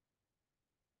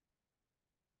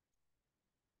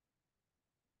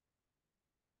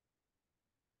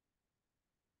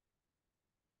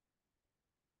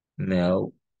nav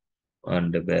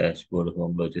and dash board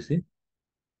home లో వచ్చేసి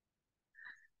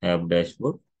యాప్ డాష్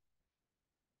బోర్డ్,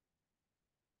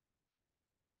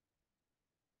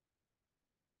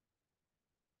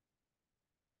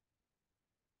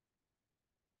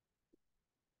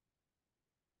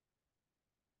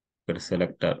 ఇక్కడ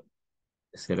సెలెక్టర్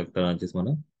వచ్చేసి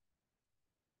మనం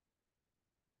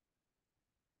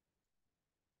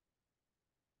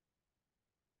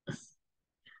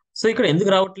సో ఇక్కడ ఎందుకు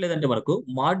రావట్లేదంటే మనకు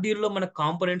మాడ్యూల్లో మన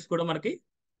కాంపోనెంట్స్ కూడా మనకి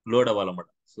లోడ్ అవ్వాలన్నమాట.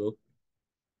 So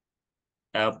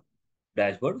app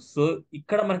dash board, so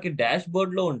ఇక్కడ మనకి డాష్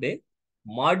బోర్డ్ లో ఉండే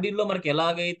మాడ్యూల్లో మనకి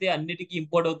ఎలాగైతే అన్నిటికీ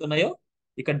ఇంపోర్ట్ అవుతున్నాయో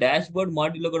ఇక్కడ డాష్ బోర్డ్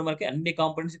మాడ్యూల్లో కూడా మనకి అన్ని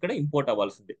కాంపోనెంట్స్ ఇక్కడ ఇంపోర్ట్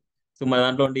అవ్వాల్సిందే. సో మన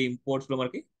దాంట్లో ఉండే ఇంపోర్ట్స్ లో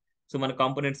మనకి సో మన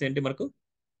కాంపోనెంట్స్ ఏంటి మనకు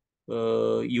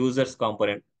యూజర్స్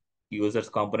కాంపోనెంట్,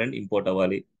 ఇంపోర్ట్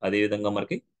అవ్వాలి. అదేవిధంగా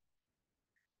మనకి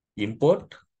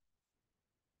ఇంపోర్ట్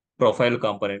ప్రొఫైల్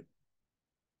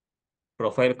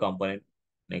కాంపోనెంట్,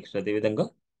 నెక్స్ట్ అదేవిధంగా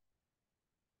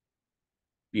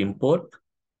ఇంపోర్ట్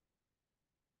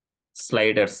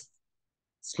స్లైడర్స్,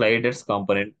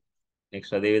 కాంపోనెంట్,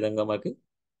 నెక్స్ట్ అదేవిధంగా మనకి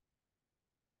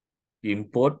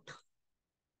ఇంపోర్ట్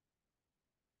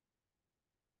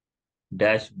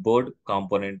డాష్ బోర్డ్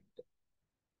కాంపోనెంట్,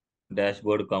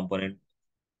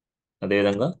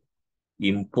 అదేవిధంగా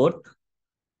import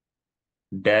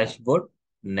dash board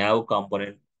nav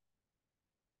component,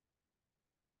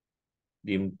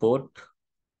 import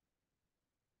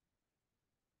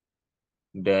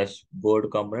dash board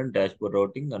component, dash board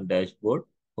routing and dash board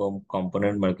home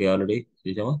component మనకి already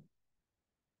చూసామా,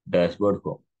 dash board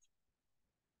home.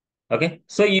 Okay,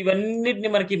 so ఇవన్నిటిని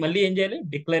మనకి మళ్ళీ ఏం చేయాలి,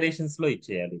 డిక్లరేషన్స్ లో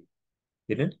ఇచ్చేయాలి.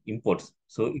 ఇంపోర్ట్స్,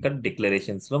 సో ఇక్కడ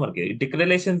డిక్లరేషన్స్ లో మనకి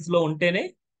డిక్లరేషన్స్ లో ఉంటేనే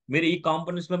మీరు ఈ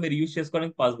కాంపోనెంట్స్ లో మీరు యూజ్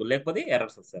చేసుకోవడానికి పాసిబుల్, లేకపోతే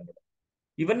ఎర్రర్స్ వస్తాయి అన్నమాట.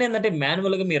 ఇవన్నీ ఏంటంటే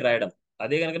మాన్యువల్ గా మీరు రాయడం.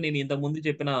 అదే కనుక నేను ఇంతకు ముందు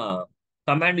చెప్పిన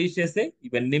కమాండ్ యూజ్ చేస్తే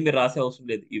ఇవన్నీ మీరు రాసే అవసరం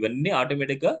లేదు, ఇవన్నీ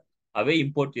ఆటోమేటిక్ గా అవే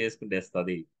ఇంపోర్ట్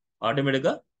చేసుకుంటేస్తుంది. ఆటోమేటిక్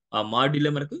గా ఆ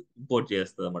మాడ్యూలే మనకు ఇంపోర్ట్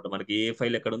చేస్తుంది అనమాట. మనకి ఏ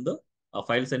ఫైల్ ఎక్కడ ఉందో ఆ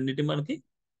ఫైల్స్ అన్నిటి మనకి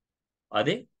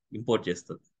అదే ఇంపోర్ట్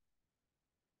చేస్తుంది.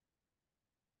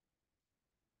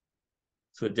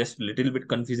 So just little bit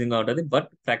confusing గా ఉంటుంది, బట్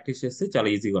ప్రాక్టీస్ చేస్తే చాలా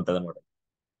ఈజీగా ఉంటుంది అనమాట.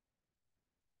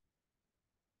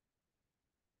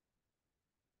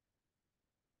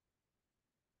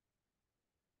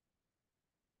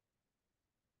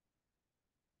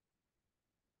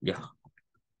 యా,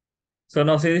 సో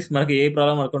నా సిరీస్ మనకి ఏ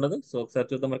ప్రాబ్లం అనుకుండదు. సో ఒకసారి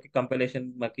చూద్దాం మనకి కంపైలేషన్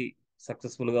మనకి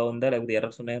సక్సెస్ఫుల్ గా ఉందా లేకపోతే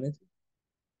ఎర్రర్స్ ఉన్నాయనేది.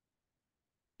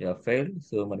 Yeah failed.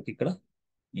 సో మనకి ఇక్కడ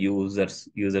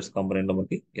యూజర్స్ కాంపోనెంట్ లో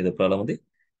మనకి ఏదో ప్రాబ్లం ఉంది.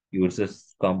 Users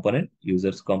component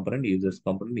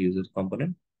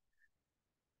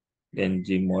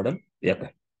NG model.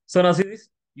 So నా సిరీస్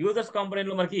యూజర్స్ కాంపోనెంట్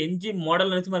లో మనకి ఎన్జి మోడల్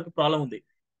అనేది మనకి ప్రాబ్లం ఉంది.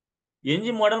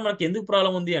 ఎన్జి మోడల్ మనకి ఎందుకు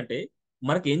ప్రాబ్లం ఉంది అంటే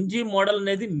మనకి ఎన్జి మోడల్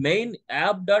అనేది main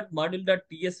app dot module dot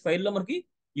TS ఫైల్లో మనకి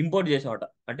ఇంపోర్ట్ చేసామట.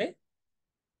 అంటే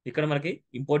ఇక్కడ మనకి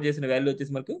ఇంపోర్ట్ చేసిన వాల్యూ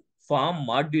వచ్చేసి మనకు ఫామ్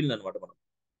మాడ్యూల్ అనమాట. మనం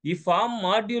ఈ ఫామ్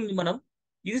మాడ్యూల్ ని మనం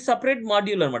ఇది సపరేట్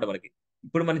మాడ్యూల్ అనమాట. మనకి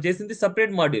ఇప్పుడు మనం చేసింది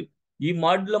సపరేట్ మాడ్యూల్. ఈ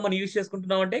మాడ్యూల్ లో మనం యూజ్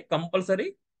చేసుకుంటున్నాం అంటే కంపల్సరీ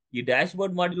ఈ డాష్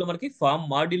బోర్డ్ మాడ్యూల్ లో మనకి ఫామ్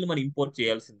మాడ్యూల్ మనం ఇంపోర్ట్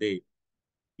చేయాల్సిందే.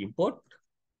 ఇంపోర్ట్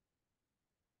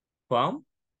ఫామ్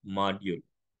మాడ్యూల్,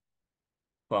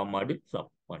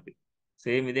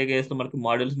 సేమ్ ఇదే కేసులో మనకి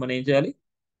మాడ్యూల్స్ మనం ఏం చేయాలి,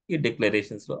 ఈ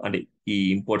డిక్లరేషన్స్ లో అంటే ఈ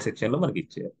ఇంపోర్ట్ సెక్షన్ లో మనకి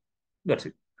ఇచ్చేయాలి. That's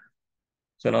it.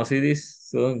 So now see this.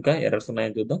 So ఇంకా ఎర్రర్స్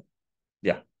ఉన్నాయని చూద్దాం.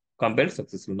 Yeah, compiled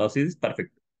successful. Now see this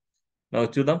perfect. Now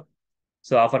చూద్దాం.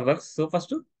 So offer works. So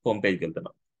first home పేజ్కి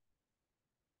వెళ్తున్నాం.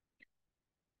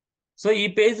 సో ఈ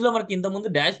పేజ్ లో మనకి ఇంత ముందు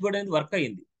డాష్ బోర్డ్ అనేది వర్క్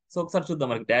అయ్యింది. సో ఒకసారి చూద్దాం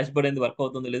మనకి డాష్ బోర్డ్ అనేది వర్క్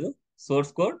అవుతుందో లేదు.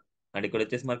 సోర్స్ కోడ్ అండ్ ఇక్కడ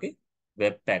వచ్చేసి మనకి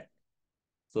web pack,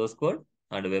 source code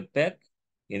and web pack.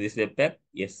 In this web pack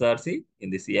SRC,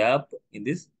 in this app, in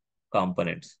this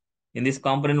components. In this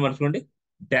component మనం చూడండి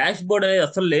డాష్ బోర్డ్ అనేది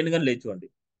అసలు లేని కానీ లేదు. చూడండి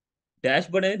డాష్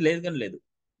బోర్డ్ అనేది లేదు కానీ లేదు.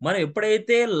 మనం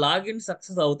ఎప్పుడైతే లాగిన్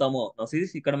సక్సెస్ అవుతామో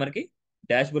ఇక్కడ మనకి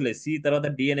డాష్ బోర్డ్ లేదు, సి తర్వాత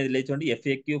డి అనేది లేదు. చూడండి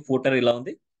ఎఫ్ఏక్యూ ఫూటర్ ఇలా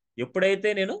ఉంది.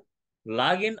 ఎప్పుడైతే నేను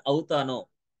లాగిన్ అవుతానో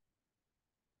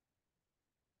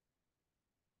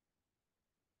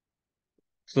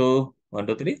సో 1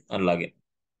 2 3 అని లాగిన్,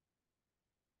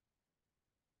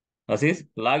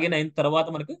 లాగిన్ అయిన తర్వాత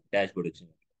మనకు డాష్ బోర్డ్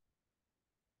వచ్చింది.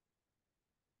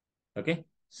 ఓకే,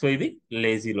 సో ఇది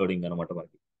లేజీ లోడింగ్ అనమాట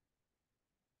మనకి.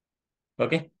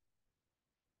 Okay,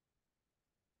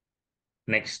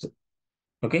 next.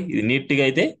 ఓకే, ఇది నీట్గా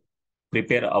అయితే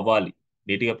ప్రిపేర్ అవ్వాలి.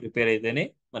 నీట్గా ప్రిపేర్ అయితేనే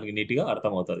మనకి నీట్గా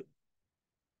అర్థం అవుతుంది.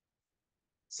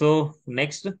 సో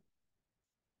నెక్స్ట్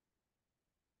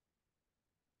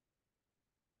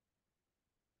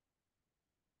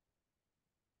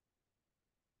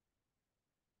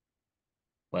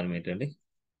 1 minute అండి.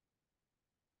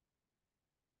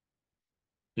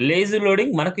 లేజీ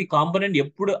లోడింగ్ మనకి కాంపోనెంట్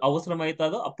ఎప్పుడు అవసరం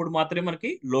అవుతుందో అప్పుడు మాత్రమే మనకి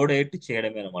లోడ్ అయ్యేట్టు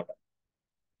చేయడమే అనమాట.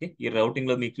 ఈ రౌటింగ్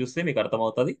లో మీకు చూస్తే మీకు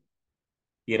అర్థమవుతుంది.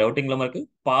 ఈ రౌటింగ్ లో మనకు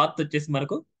పాత్ వచ్చేసి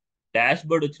మనకు డాష్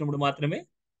బోర్డ్ వచ్చినప్పుడు మాత్రమే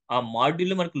ఆ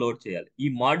మాడ్యూల్ మనకు లోడ్ చేయాలి. ఈ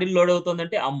మాడ్యూల్ లోడ్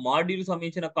అవుతుందంటే ఆ మాడ్యూల్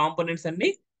సంబంధించిన కాంపోనెంట్స్ అన్ని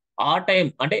ఆ టైం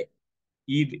అంటే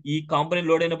ఈ ఈ కాంపోనెంట్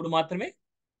లోడ్ అయినప్పుడు మాత్రమే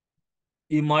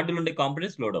ఈ మాడ్యూల్ ఉండే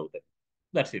కాంపోనెంట్స్ లోడ్ అవుతాయి.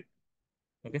 That's it.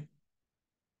 Okay.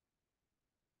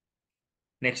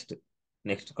 Next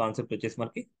next concept వచ్చేసి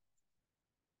మనకి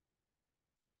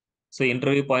so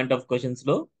interview point of questions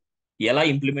లో ఎలా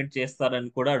ఇంప్లిమెంట్ చేస్తారని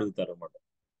కూడా అడుగుతారు అనమాట.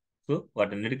 సో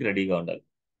వాటన్నిటికీ రెడీగా ఉండాలి.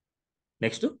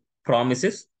 Next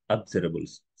promises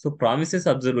అబ్జర్వబుల్స్. So promises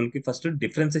observable కి ఫస్ట్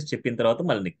డిఫరెన్సెస్ చెప్పిన తర్వాత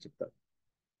మళ్ళీ నీకు చెప్తాను.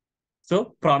 So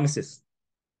promises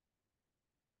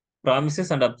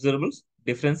and అబ్జర్వబుల్స్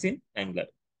difference in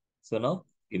angular. So now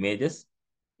images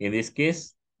in this case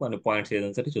కొన్ని పాయింట్స్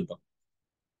ఏదైనా సరే చూద్దాం.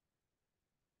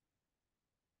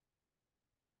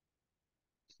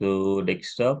 సో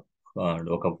డెస్క్టాప్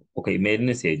ఒక ఒక ఇమేజ్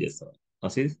ని సేవ్ చేస్తాం.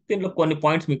 దీంట్లో కొన్ని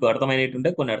పాయింట్స్ మీకు అర్థమైనట్టు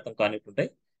ఉంటాయి, కొన్ని అర్థం కానిట్టు ఉంటాయి.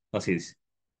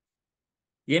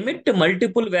 Emit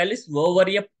multiple values over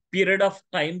a period of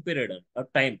time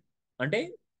అంటే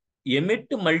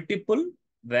emit multiple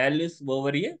values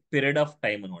over a period of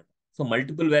time అనమాట. సో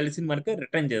మల్టిపుల్ వాల్యూస్ ని మనకి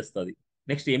రిటర్న్ చేస్తుంది.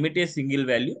 Next emit a single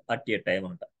value at a time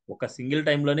అనమాట. ఒక సింగిల్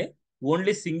టైంలోనే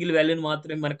ఓన్లీ సింగిల్ వాల్యూని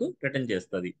మాత్రమే మనకు రిటర్న్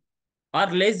చేస్తుంది.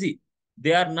 Are lazy,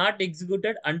 they are not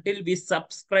executed until we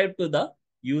subscribe to the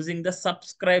using the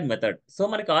subscribe method. So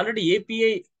మనకి ఆల్రెడీ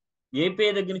ఏపీఐ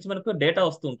దగ్గర నుంచి మనకు డేటా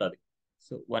వస్తూ ఉంటుంది.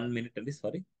 సో 1 minute అండి,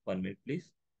 sorry 1 minute please.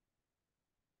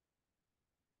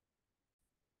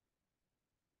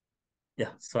 Yeah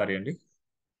sorry అండి.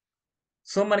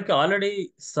 సో మనకి ఆల్రెడీ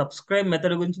సబ్స్క్రైబ్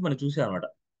మెథడ్ గురించి మనం చూసాం అనమాట.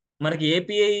 మనకి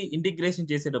ఏపీఐ ఇంటిగ్రేషన్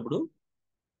చేసేటప్పుడు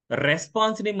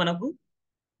రెస్పాన్స్ ని మనకు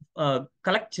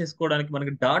కలెక్ట్ చేసుకోవడానికి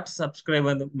మనకి డాట్ సబ్స్క్రైబ్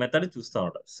అనే మెథడ్ చూస్తాం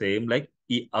అనమాట. సేమ్ లైక్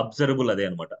ఈ అబ్జర్వబుల్ అదే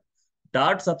అనమాట.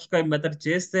 డాట్ సబ్స్క్రైబ్ మెథడ్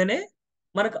చేస్తేనే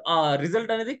మనకు ఆ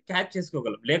రిజల్ట్ అనేది క్యాచ్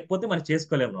చేసుకోగలం, లేకపోతే మనం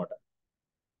చేసుకోలేము అనమాట.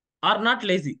 Are not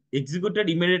lazy, executed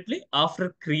immediately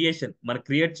after creation. మనం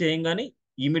క్రియేట్ చేయంగానే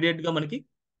ఇమీడియట్ గా మనకి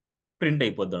ప్రింట్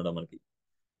అయిపోద్ది అనమాట మనకి.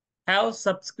 Have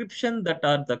subscription that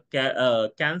are the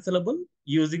క్యాన్సలబుల్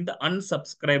using the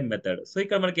unsubscribe method. So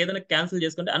ఇక్కడ మనకి ఏదైనా క్యాన్సిల్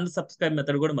చేసుకుంటే అన్సబ్స్క్రైబ్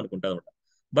మెథడ్ కూడా మనకు ఉంటుంది అనమాట.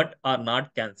 బట్ ఆర్ నాట్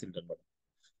క్యాన్సిల్డ్ అనమాట.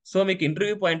 సో మీకు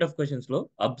ఇంటర్వ్యూ పాయింట్ ఆఫ్ క్వశ్చన్స్ లో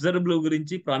అబ్జర్వబుల్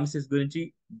గురించి ప్రామిసెస్ గురించి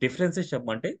డిఫరెన్సెస్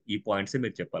చెప్పమంటే ఈ పాయింట్స్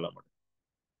మీరు చెప్పాలన్నమాట.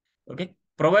 Okay.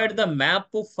 Provide the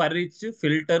map for each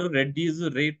filter reduce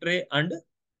రీట్రే and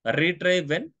retry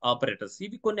when operators.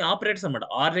 ఇవి కొన్ని ఆపరేటర్స్ అనమాట,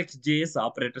 ఆర్ఎక్స్జేఎస్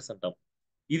ఆపరేటర్స్ అంటాం.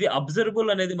 ఇది అబ్జర్వబుల్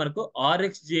అనేది మనకు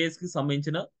ఆర్ఎక్స్జేఎస్ కి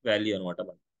సంబంధించిన వాల్యూ అనమాట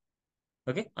మనకి.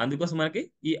 ఓకే. అందుకోసం మనకి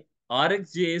ఈ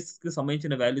ఆర్ఎక్స్జేఎస్ కి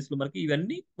సంబంధించిన వాల్యూస్ లో మనకి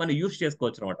ఇవన్నీ మనం యూస్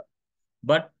చేసుకోవచ్చు అనమాట.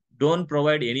 But don't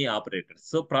provide any operators.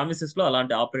 So promises లో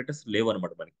అలాంటి ఆపరేటర్స్ లేవు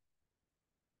అనమాట మనకి.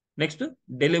 Next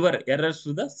deliver errors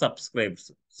to the subscribers.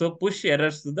 So push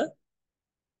errors to the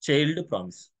child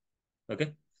promise. Okay.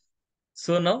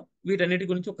 So now వీటన్నిటి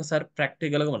గురించి ఒకసారి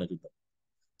ప్రాక్టికల్ గా మనం చూద్దాం.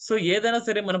 సో ఏదైనా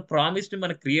సరే మనం ప్రామిస్ ని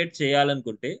మనం క్రియేట్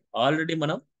చేయాలనుకుంటే ఆల్రెడీ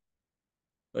మనం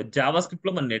జావా స్క్రిప్ట్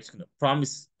లో మనం నేర్చుకున్నాం.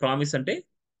 ప్రామిస్ అంటే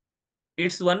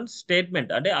ఇట్స్ వన్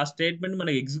స్టేట్మెంట్. అంటే ఆ స్టేట్మెంట్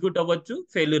మనకి ఎగ్జిక్యూట్ అవ్వచ్చు,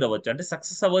 ఫెయిల్యూర్ అవ్వచ్చు, అంటే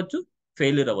సక్సెస్ అవ్వచ్చు,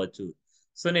 ఫెయిల్యూర్ అవ్వచ్చు.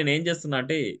 సో నేను ఏం చేస్తున్నా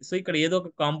అంటే, సో ఇక్కడ ఏదో ఒక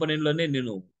కాంపోనెంట్ లోనే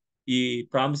నేను ఈ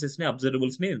ప్రామిసెస్ ని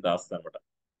అబ్జర్వబుల్స్ ని రాస్తాను అనమాట.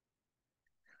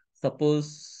 సపోజ్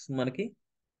మనకి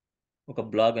ఒక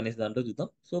బ్లాగ్ అనే దాంట్లో చూద్దాం.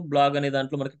 సో బ్లాగ్ అనే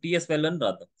దాంట్లో మనకి టీఎస్ ఫైల్ అని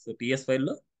రాద్దాం. సో టీఎస్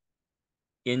ఫైల్లో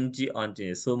ఎన్జి ఆన్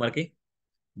చేసి, సో మనకి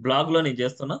బ్లాగ్ లో నేను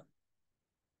చేస్తున్నా.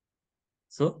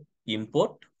 సో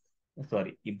ఇంపోర్ట్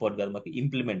ఇంపోర్ట్ కాదు, మనకి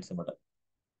ఇంప్లిమెంట్స్ అనమాట.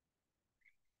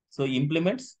 So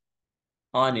implements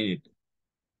on in it,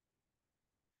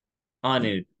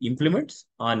 implements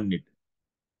on in it.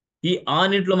 ఈ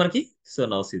ఆన్ ఇనిట్ లో మనకి so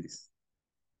now see this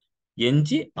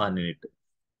NG on in it,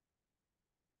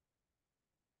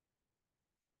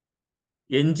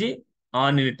 NG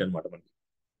on in it అనమాట మనకి.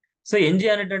 సో ఎన్జి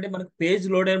ఆన్ ఇనిట్ అంటే మనకి పేజ్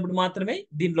లోడ్ అయినప్పుడు మాత్రమే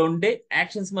దీంట్లో ఉండే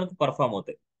యాక్షన్స్ మనకు పర్ఫామ్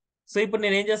అవుతాయి. సో ఇప్పుడు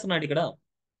నేను ఏం చేస్తున్నాను ఇక్కడ,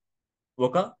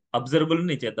 ఒక అబ్జర్వబుల్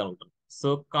నేను చేద్దాం అనుకుంటున్నాను. సో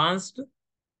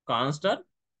కాన్స్టార్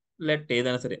లెట్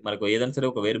ఏదైనా సరే, మనకు ఏదైనా సరే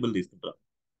ఒక వేరియబుల్ తీసుకుంటాం.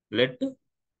 లెట్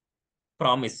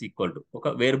ప్రామిస్ ఈక్వల్ టు ఒక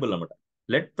వేరియబుల్ అనమాట.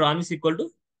 Let promise equal to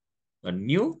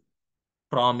new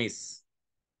promise.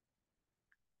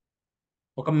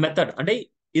 ఒక మెథడ్ అంటే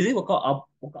ఇది ఒక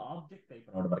ఆబ్జెక్ట్ టైప్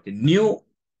అనమాట. మనకి న్యూ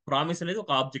ప్రామిస్ అనేది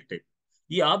ఒక ఆబ్జెక్ట్ టైప్.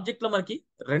 ఈ ఆబ్జెక్ట్ లో మనకి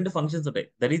రెండు ఫంక్షన్స్ ఉంటాయి.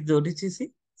 ఒకటి వచ్చేసి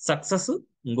సక్సెస్,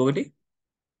 ఇంకొకటి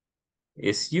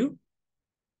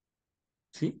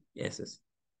SUCSS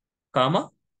comma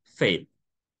fail.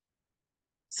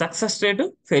 Success state,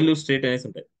 failure state అనేసి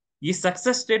ఉంటాయి. ఈ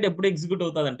సక్సెస్ స్టేట్ ఎప్పుడు ఎగ్జిక్యూట్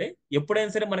అవుతుంది అంటే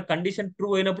ఎప్పుడైనా సరే మన కండిషన్ ట్రూ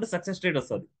అయినప్పుడు సక్సెస్ స్టేట్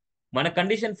వస్తుంది, మన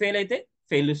కండిషన్ ఫెయిల్ అయితే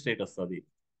ఫెయిల్యూర్ స్టేట్ వస్తుంది.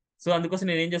 సో అందుకోసం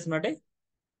నేను ఏం చేస్తున్నా అంటే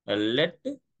లెట్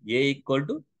ఏ ఈక్వల్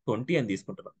టు 20 అని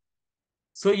తీసుకుంటున్నాను.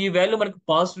 సో ఈ వాల్యూ మనకి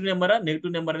పాజిటివ్ నెంబరా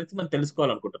నెగిటివ్ నెంబర్ అనేది మనం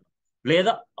తెలుసుకోవాలనుకుంటున్నాం,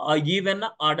 లేదా ఈవెన్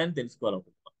ఆడ్ అని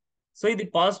తెలుసుకోవాలనుకుంటున్నాం. సో ఇది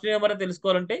పాజిటివ్ నెంబర్ అని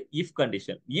తెలుసుకోవాలంటే if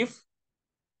condition, if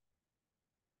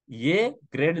A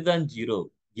greater than zero,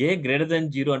 A greater than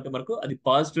zero అంటే మనకు అది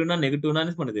పాజిటివ్ నా నెగిటివ్ నా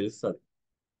అనేది మనకు తెలుస్తుంది.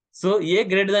 సో ఏ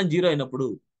గ్రేటర్ దాన్ జీరో అయినప్పుడు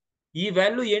ఈ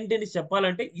వాల్యూ ఏంటి అని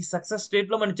చెప్పాలంటే ఈ సక్సెస్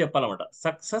స్టేట్ లో మనం చెప్పాలన్నమాట.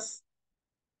 సక్సెస్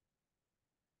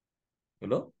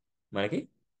లో మనకి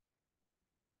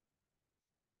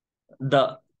the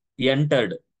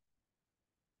entered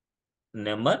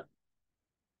number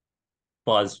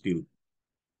positive,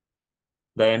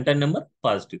 the enter number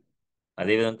positive.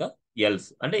 అదేవిధంగా ఎల్స్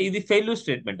అంటే ఇది ఫెయిల్యూర్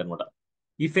స్టేట్మెంట్ అనమాట.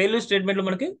 ఈ ఫెయిల్యూర్ స్టేట్మెంట్ లో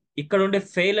మనకి ఇక్కడ ఉండే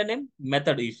ఫెయిల్ అనే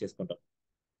మెథడ్ యూజ్ చేసుకుంటాం.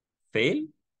 ఫెయిల్,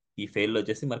 ఈ ఫెయిల్ లో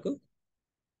వచ్చేసి మనకు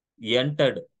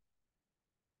entered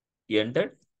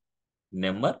entered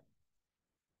number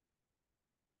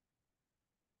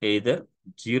either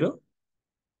zero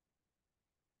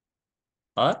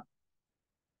or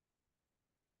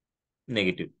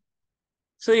negative.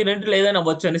 So ఈ రెండిట్లో ఏదైనా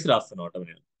అవ్వచ్చు అనేసి రాస్తున్నాం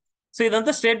నేను. సో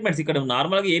ఇదంతా స్టేట్మెంట్స్. ఇక్కడ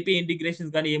నార్మల్గా ఏపీ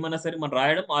ఇంటిగ్రేషన్స్ కానీ ఏమైనా సరే మనం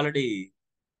రాయడం ఆల్రెడీ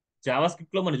జావా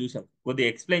స్క్రిప్ట్ లో మనం చూసాం, కొద్దిగా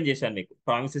ఎక్స్ప్లెయిన్ చేశాను మీకు.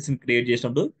 ప్రామిసెస్ క్రియేట్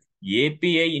చేసినప్పుడు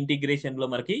ఏపీఐ ఇంటిగ్రేషన్ లో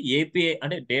మనకి ఏపీఐ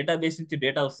అంటే డేటాబేస్ నుంచి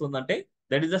డేటా వస్తుందంటే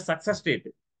that is the success state.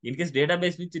 In case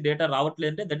database నుంచి డేటా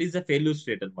రావట్లేదు అంటే that is the failure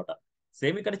state అనమాట.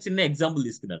 సేమ్ ఇక్కడ చిన్న ఎగ్జాంపుల్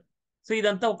తీసుకున్నాను. సో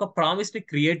ఇదంతా ఒక ప్రామిస్ ని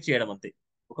క్రియేట్ చేయడం అంతే,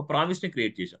 ఒక ప్రామిస్ ని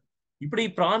క్రియేట్ చేసాం. ఇప్పుడు ఈ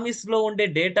ప్రామిస్ లో ఉండే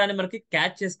డేటాని మనకి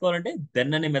క్యాచ్ చేసుకోవాలంటే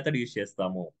దెన్ అనే మెథడ్ యూజ్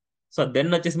చేస్తాము. సో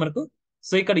దెన్ వచ్చేసి మనకు,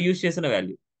 సో ఇక్కడ యూజ్ చేసిన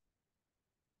వాల్యూ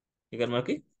ఇక్కడ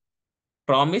మనకి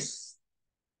promise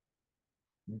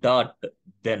dot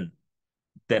then,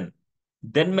 then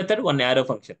then method one arrow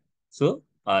function. So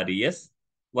RES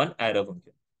one arrow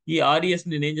function. ఈ ఆర్ఈఎస్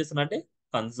నేను ఏం చేస్తున్నా అంటే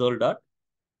కన్సోల్ డాట్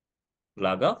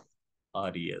లాగా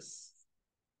ఆర్ఈఎస్.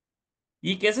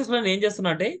 ఈ కేసెస్ లో నేను ఏం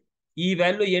చేస్తున్నా అంటే ఈ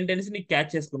వాల్యూ ఏంటనేసి నీకు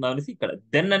క్యాచ్ చేసుకుందాం అనేసి ఇక్కడ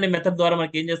దెన్ అనే మెథడ్ ద్వారా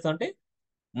మనకి ఏం చేస్తాం అంటే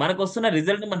మనకు వస్తున్న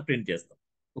రిజల్ట్ ని మనం ప్రింట్ చేస్తాం.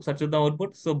 ఒకసారి చూద్దాం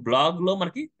అవుట్పుట్. సో బ్లాగ్ లో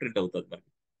మనకి ప్రింట్ అవుతుంది. మనకి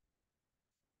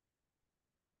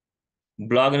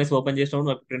బ్లాగ్ అనేసి ఓపెన్ చేసినప్పుడు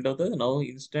మనకి ప్రింట్ అవుతుంది now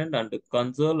instant and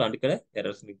console and ఇక్కడ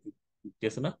ఎర్రర్స్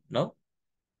చేస్తున్నా now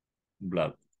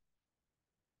blog.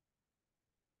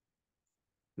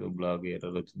 So blog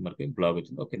error వచ్చింది, మనకి బ్లాగ్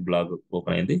వచ్చింది. ఓకే బ్లాగ్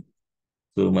ఓపెన్ అయింది.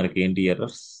 సో మనకి ఏంటి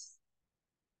ఎర్రర్స్.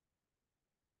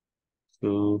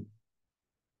 సో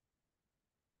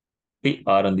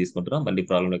పిఆర్ అని తీసుకుంటున్నాం, మళ్ళీ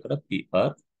ప్రాబ్లం ఇక్కడ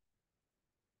PR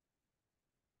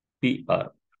PR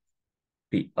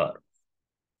PR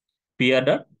PR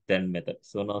dot then method.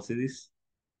 So now see this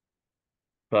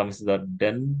promise dot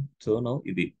then. So now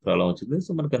ఇది ప్రాబ్లం వచ్చింది.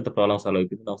 సో మనకి ఎంత ప్రాబ్లం సాల్వ్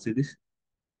అయిపోయింది. Now see this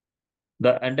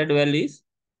the entered value is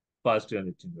positive అని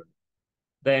వచ్చింది.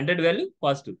 The entered value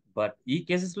positive, but ఈ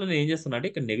cases లో నేను ఏం చేస్తున్నా అంటే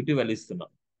ఇక్కడ నెగిటివ్ వాల్యూ ఇస్తున్నా,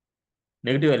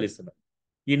 నెగిటివ్ వాల్యూ ఇస్తున్నా.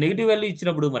 ఈ నెగిటివ్ వాల్యూ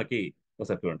ఇచ్చినప్పుడు మనకి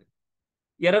ఒకసారి చూడండి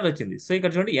ఎర్రర్ వచ్చింది. సో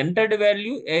ఇక్కడ చూడండి ఎంటర్డ్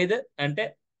వాల్యూ ఎయిదర్ అంటే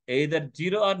ఎయిదర్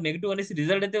జీరో ఆర్ నెగిటివ్ అనేసి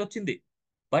రిజల్ట్ అయితే వచ్చింది,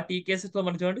 బట్ ఈ కేసెస్ లో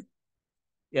మనకి చూడండి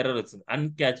ఎర్రర్ వచ్చింది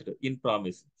అన్క్యాచ్డ్ ఇన్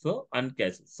ప్రామిస్. సో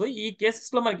అన్క్యాచ్డ్. సో ఈ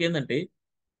కేసెస్ లో మనకి ఏంటంటే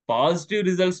పాజిటివ్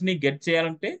రిజల్ట్స్ ని గెట్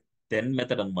చేయాలంటే దెన్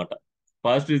మెథడ్ అన్నమాట.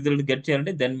 పాజిటివ్ రిజల్ట్ గెట్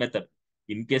చేయాలంటే then method.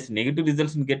 In case negative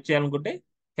results ని గెట్ చేయాలనుకుంటే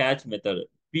catch method,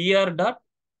 PR dot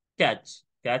catch.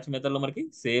 Catch method లో మనకి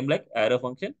same like arrow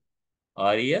function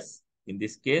RES. In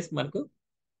this case మనకు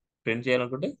ప్రింట్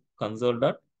చేయాలనుకుంటే కన్సోల్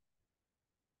డాట్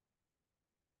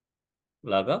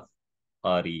లాగా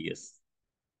ఆర్ఈఎస్.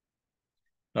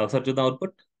 ఒకసారి చూద్దాం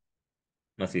అవుట్పుట్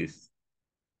మెసేజ్.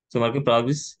 సో మనకి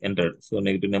promise entered, so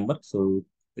negative number. So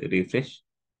refresh.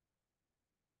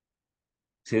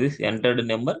 Series entered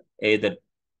number either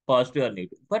positive or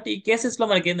negative. But ఈ cases లో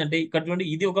మనకి ఏంటంటే ఇక్కడ చూడండి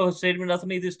ఇది ఒక స్టేట్మెంట్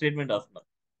రాస్తున్నా, ఇది స్టేట్మెంట్ రాస్తున్నా,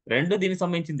 రెండు దీనికి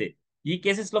సంబంధించింది. ఈ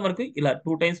కేసెస్ లో మనకి ఇలా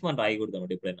టూ టైమ్స్ మనం రాయకూడదు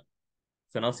అన్నమాట ఎప్పుడైనా.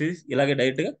 సో నా సిరీస్ ఇలాగే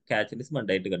డైరెక్ట్ గా క్యాచ్ అనేసి మనం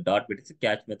డైరెక్ట్ గా డాట్ పెట్టేసి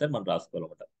క్యాచ్ మెథడ్ మనం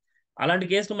రాసుకోవాలన్నమాట. అలాంటి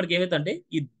కేసులో మనకి ఏమైతే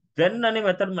ఈ దెన్ అనే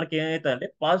మెథడ్ మనకి ఏమైతే అంటే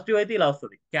పాజిటివ్ అయితే ఇలా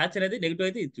వస్తుంది, క్యాచ్ అనేది నెగిటివ్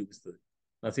అయితే ఇది చూపిస్తుంది.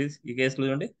 నా సిరీస్ ఈ కేసులో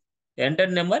చూడండి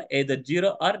enter number either zero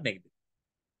or negative.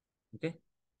 Okay.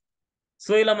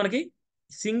 So ఇలా మనకి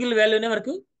సింగిల్ వాల్యూనే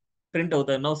మనకు ప్రింట్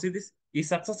అవుతుంది. నౌ సీ దిస్ ఈ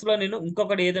సక్సెస్ లో నేను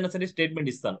ఇంకొకటి ఏదైనా సరే స్టేట్మెంట్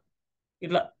ఇస్తాను.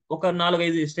 ఇట్లా ఒక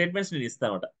 4-5 స్టేట్మెంట్స్ నేను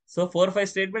ఇస్తాను అనమాట. సో 4-5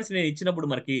 స్టేట్మెంట్స్ నేను ఇచ్చినప్పుడు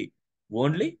మనకి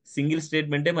ఓన్లీ సింగిల్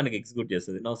స్టేట్మెంటే మనకి ఎగ్జిక్యూట్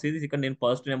చేస్తుంది. నౌ సీ దిస్ ఇక్కడ నేను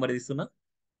పాజిటివ్ నెంబర్ ఇస్తున్నా.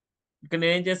 ఇక్కడ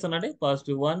నేను ఏం చేస్తున్నా అంటే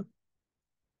పాజిటివ్ 1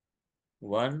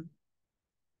 1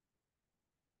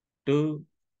 2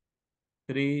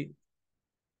 3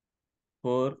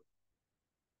 4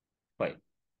 5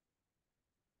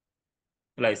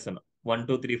 ఇలా ఇస్తున్నా 1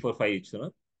 2 3 4 5 ఇచ్చున్నా.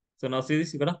 సో నా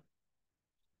సిరీస్ ఇక్కడ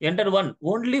ఎంటర్ 1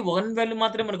 ఓన్లీ 1 వాల్యూ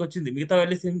మాత్రమే మనకు వచ్చింది, మిగతా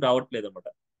వాల్యూస్ ఏం రావట్లేదు అనమాట.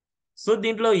 సో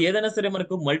దీంట్లో ఏదైనా సరే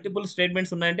మనకు మల్టిపుల్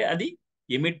స్టేట్మెంట్స్ ఉన్నాయంటే అది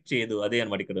ఎమిట్ చేయదు, అదే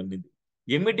అనమాట ఇక్కడ ఉంది.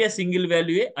 Emit a single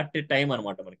value at a time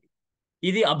అనమాట మనకి.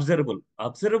 ఇది అబ్జర్వబుల్.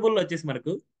 అబ్జర్వబుల్ వచ్చేసి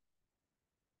మనకు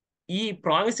ఈ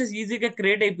ప్రామిసెస్ ఈజీగా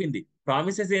క్రియేట్ అయిపోయింది.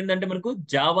 ప్రామిసెస్ ఏంటంటే మనకు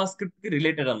జావా స్క్రిప్ట్ కి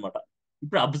రిలేటెడ్ అనమాట.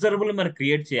 ఇప్పుడు అబ్జర్వబుల్ మనం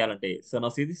క్రియేట్ చేయాలంటే సో నా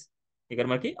సిరీస్ ఇక్కడ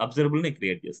మనకి అబ్జర్వబుల్ ని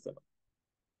క్రియేట్ చేస్తాను.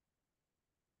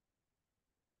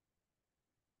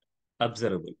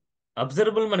 అబ్జర్వబుల్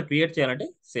అబ్జర్వబుల్ మనం క్రియేట్ చేయాలంటే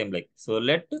same like so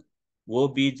let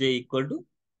OBJ equal to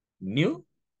new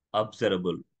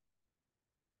observable.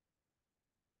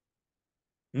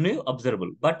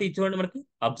 But ఇది చూడండి మనకు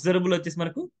అబ్జర్వబుల్ వచ్చేసి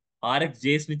మనకు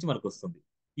RxJS నుంచి మనకు వస్తుంది.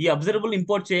 ఈ అబ్జర్వబుల్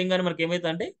ఇంపోర్ట్ చేయగానే మనకి ఏమైతే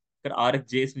అంటే ఇక్కడ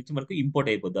RxJS నుంచి మనకు ఇంపోర్ట్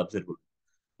అయిపోద్ది అబ్జర్వబుల్.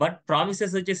 బట్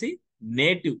ప్రామిసెస్ వచ్చేసి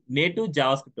నేటివ్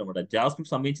జావా స్క్రిప్ట్ అనమాట. జావా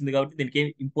స్క్రిప్ట్ సంబంధించింది కాబట్టి దీనికి ఏం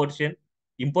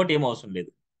ఇంపోర్ట్ ఏం అవసరం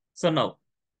లేదు. సో నౌ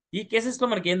ఈ కేసెస్ లో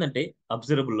మనకి ఏంటంటే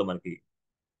అబ్జర్వబుల్ లో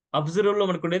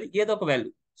మనకు ఉండేది ఏదో ఒక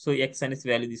వాల్యూ. సో ఎక్స్ అనేసి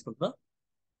వాల్యూ తీసుకుంటున్నా.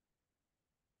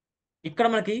 ఇక్కడ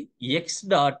మనకి ఎక్స్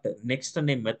డాట్ నెక్స్ట్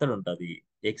అనే మెథడ్ ఉంటుంది.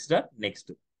 ఎక్స్ డాట్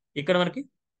నెక్స్ట్ ఇక్కడ మనకి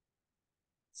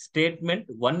స్టేట్మెంట్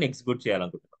 1 ఎగ్జిక్యూట్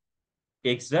చేయాలనుకుంటున్నాం.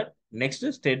 X dot next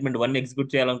statement 1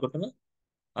 execute చేయాలనుకుంటున్నా.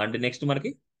 అండ్ నెక్స్ట్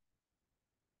మనకి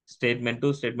స్టేట్మెంట్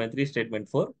 2, స్టేట్మెంట్ 3, స్టేట్మెంట్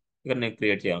 4 ఇక్కడ నేను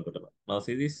క్రియేట్ చేయాలనుకుంటున్నాను. నా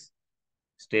series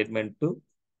statement 2,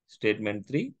 statement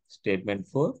 3, statement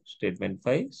 4, statement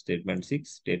 5, statement 6,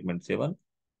 statement 7,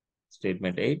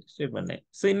 statement 8, statement 9.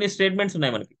 So ఇన్ని స్టేట్మెంట్స్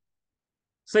ఉన్నాయి మనకి.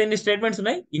 ఇన్ని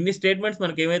స్టేట్మెంట్స్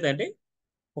మనకి ఏమైతే అంటే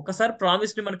ఒకసారి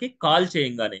ప్రామిస్ ని మనకి కాల్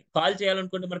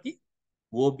చేయాలనుకుంటే మనకి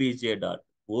ఓబీజే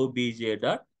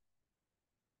డాట్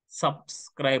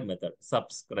సబ్స్క్రైబ్ మెథడ్.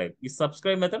 ఈ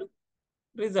subscribe method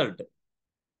result.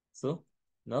 So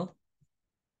now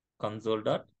console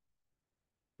dot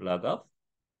log of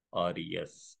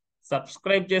RES.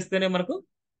 Subscribe చేస్తేనే మనకు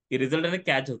ఈ రిజల్ట్ అనేది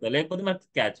క్యాచ్ అవుతుంది, లేకపోతే మనకు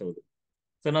క్యాచ్ అవ్వదు.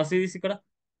 సో నా సిరీస్ ఇక్కడ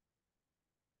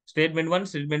statement 1,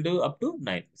 statement 2 up to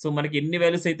 9. So మనకి ఎన్ని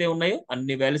వాల్యూస్ అయితే ఉన్నాయో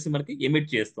అన్ని వాల్యూస్ మనకి ఎమిట్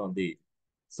చేస్తుంది.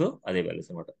 సో అదే వాల్యూస్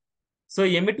అనమాట. So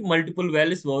emit multiple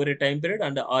values over a time period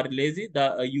and are lazy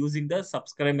using the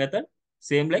subscribe method.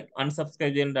 Same like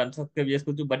unsubscribe చేయాలంటే అన్సబ్స్క్రైబ్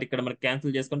చేసుకోవచ్చు. బట్ ఇక్కడ మనకి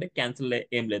క్యాన్సిల్ చేసుకుంటే క్యాన్సిల్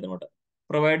ఏం లేదనమాట.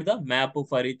 Provide the map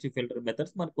for each filter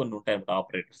methods మనకు కొన్ని ఉంటాయి అనమాట,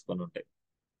 ఆపరేటర్స్ కొన్ని ఉంటాయి.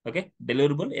 Okay,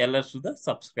 deliverable errors to the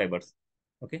subscribers.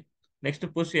 Okay, next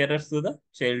push errors to the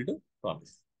child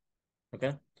promise. Okay,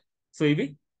 so ఇవి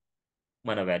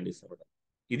మన వాల్యూస్ అనమాట.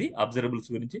 ఇది అబ్జర్వబుల్స్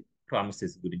గురించి,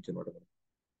 ప్రామిసెస్ గురించి అనమాట.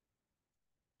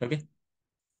 ఓకే,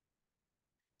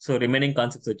 సో రిమైనింగ్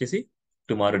కాన్సెప్ట్స్ వచ్చేసి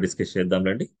టుమారో డిస్కస్ చేద్దాం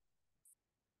రండి.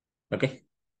 ఓకే,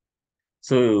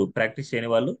 సో ప్రాక్టీస్ చేయని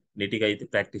వాళ్ళు నీట్గా అయితే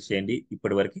ప్రాక్టీస్ చేయండి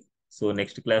ఇప్పటి వరకు. సో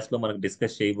నెక్స్ట్ క్లాస్లో మనకు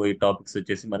డిస్కస్ చేయబోయే టాపిక్స్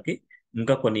వచ్చేసి మనకి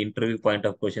ఇంకా కొన్ని ఇంటర్వ్యూ పాయింట్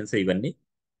ఆఫ్ క్వశ్చన్స్ ఇవన్నీ.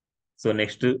 So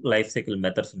next life cycle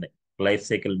methods ఉన్నాయి. లైఫ్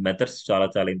సైకిల్ మెథడ్స్ చాలా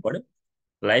చాలా important.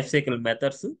 Life cycle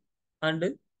methods and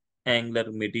angular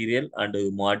material and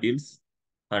modules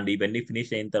and ఇవన్నీ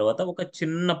ఫినిష్ అయిన తర్వాత ఒక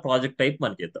చిన్న ప్రాజెక్ట్ టైప్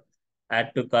మనం చేద్దాం. యాడ్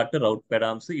టు కార్ట్, రౌట్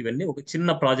పెడామ్స్ ఇవన్నీ ఒక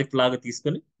చిన్న ప్రాజెక్ట్ లాగా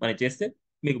తీసుకొని మనం చేస్తే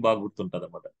మీకు బాగా గుర్తుంటుంది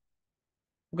అనమాట.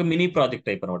 ఒక మినీ ప్రాజెక్ట్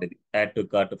టైప్ అనమాట ఇది, యాడ్ టు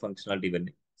కార్ట్ ఫంక్షనాలిటీ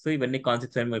ఇవన్నీ. సో ఇవన్నీ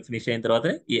కాన్సెప్ట్స్ అన్ని ఫినిష్ అయిన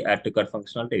తర్వాతనే ఈ యాడ్ టు కార్ట్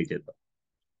ఫంక్షనాలిటీ చేద్దాం.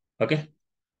 ఓకే,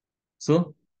 సో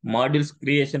మాడ్యూల్స్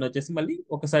క్రియేషన్ వచ్చేసి మళ్ళీ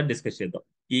ఒకసారి డిస్కస్ చేద్దాం.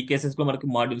 ఈ కేసెస్ లో మనకి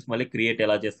మాడ్యూల్స్ మళ్ళీ క్రియేట్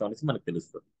ఎలా చేస్తాం అనేసి మనకు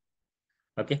తెలుస్తుంది.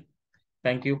 Okay,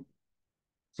 thank you.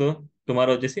 So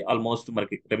tomorrow వచ్చేసి ఆల్మోస్ట్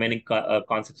మనకి రిమైనింగ్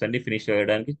కాన్సెప్ట్స్ అన్ని ఫినిష్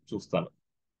చేయడానికి చూస్తాను.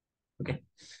 Okay,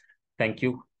 thank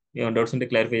you. ఏమైనా డౌట్స్ ఉంటే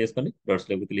క్లారిఫై చేసుకోండి, డౌట్స్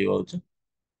లేకపోతే లీవ్ అవ్వచ్చు.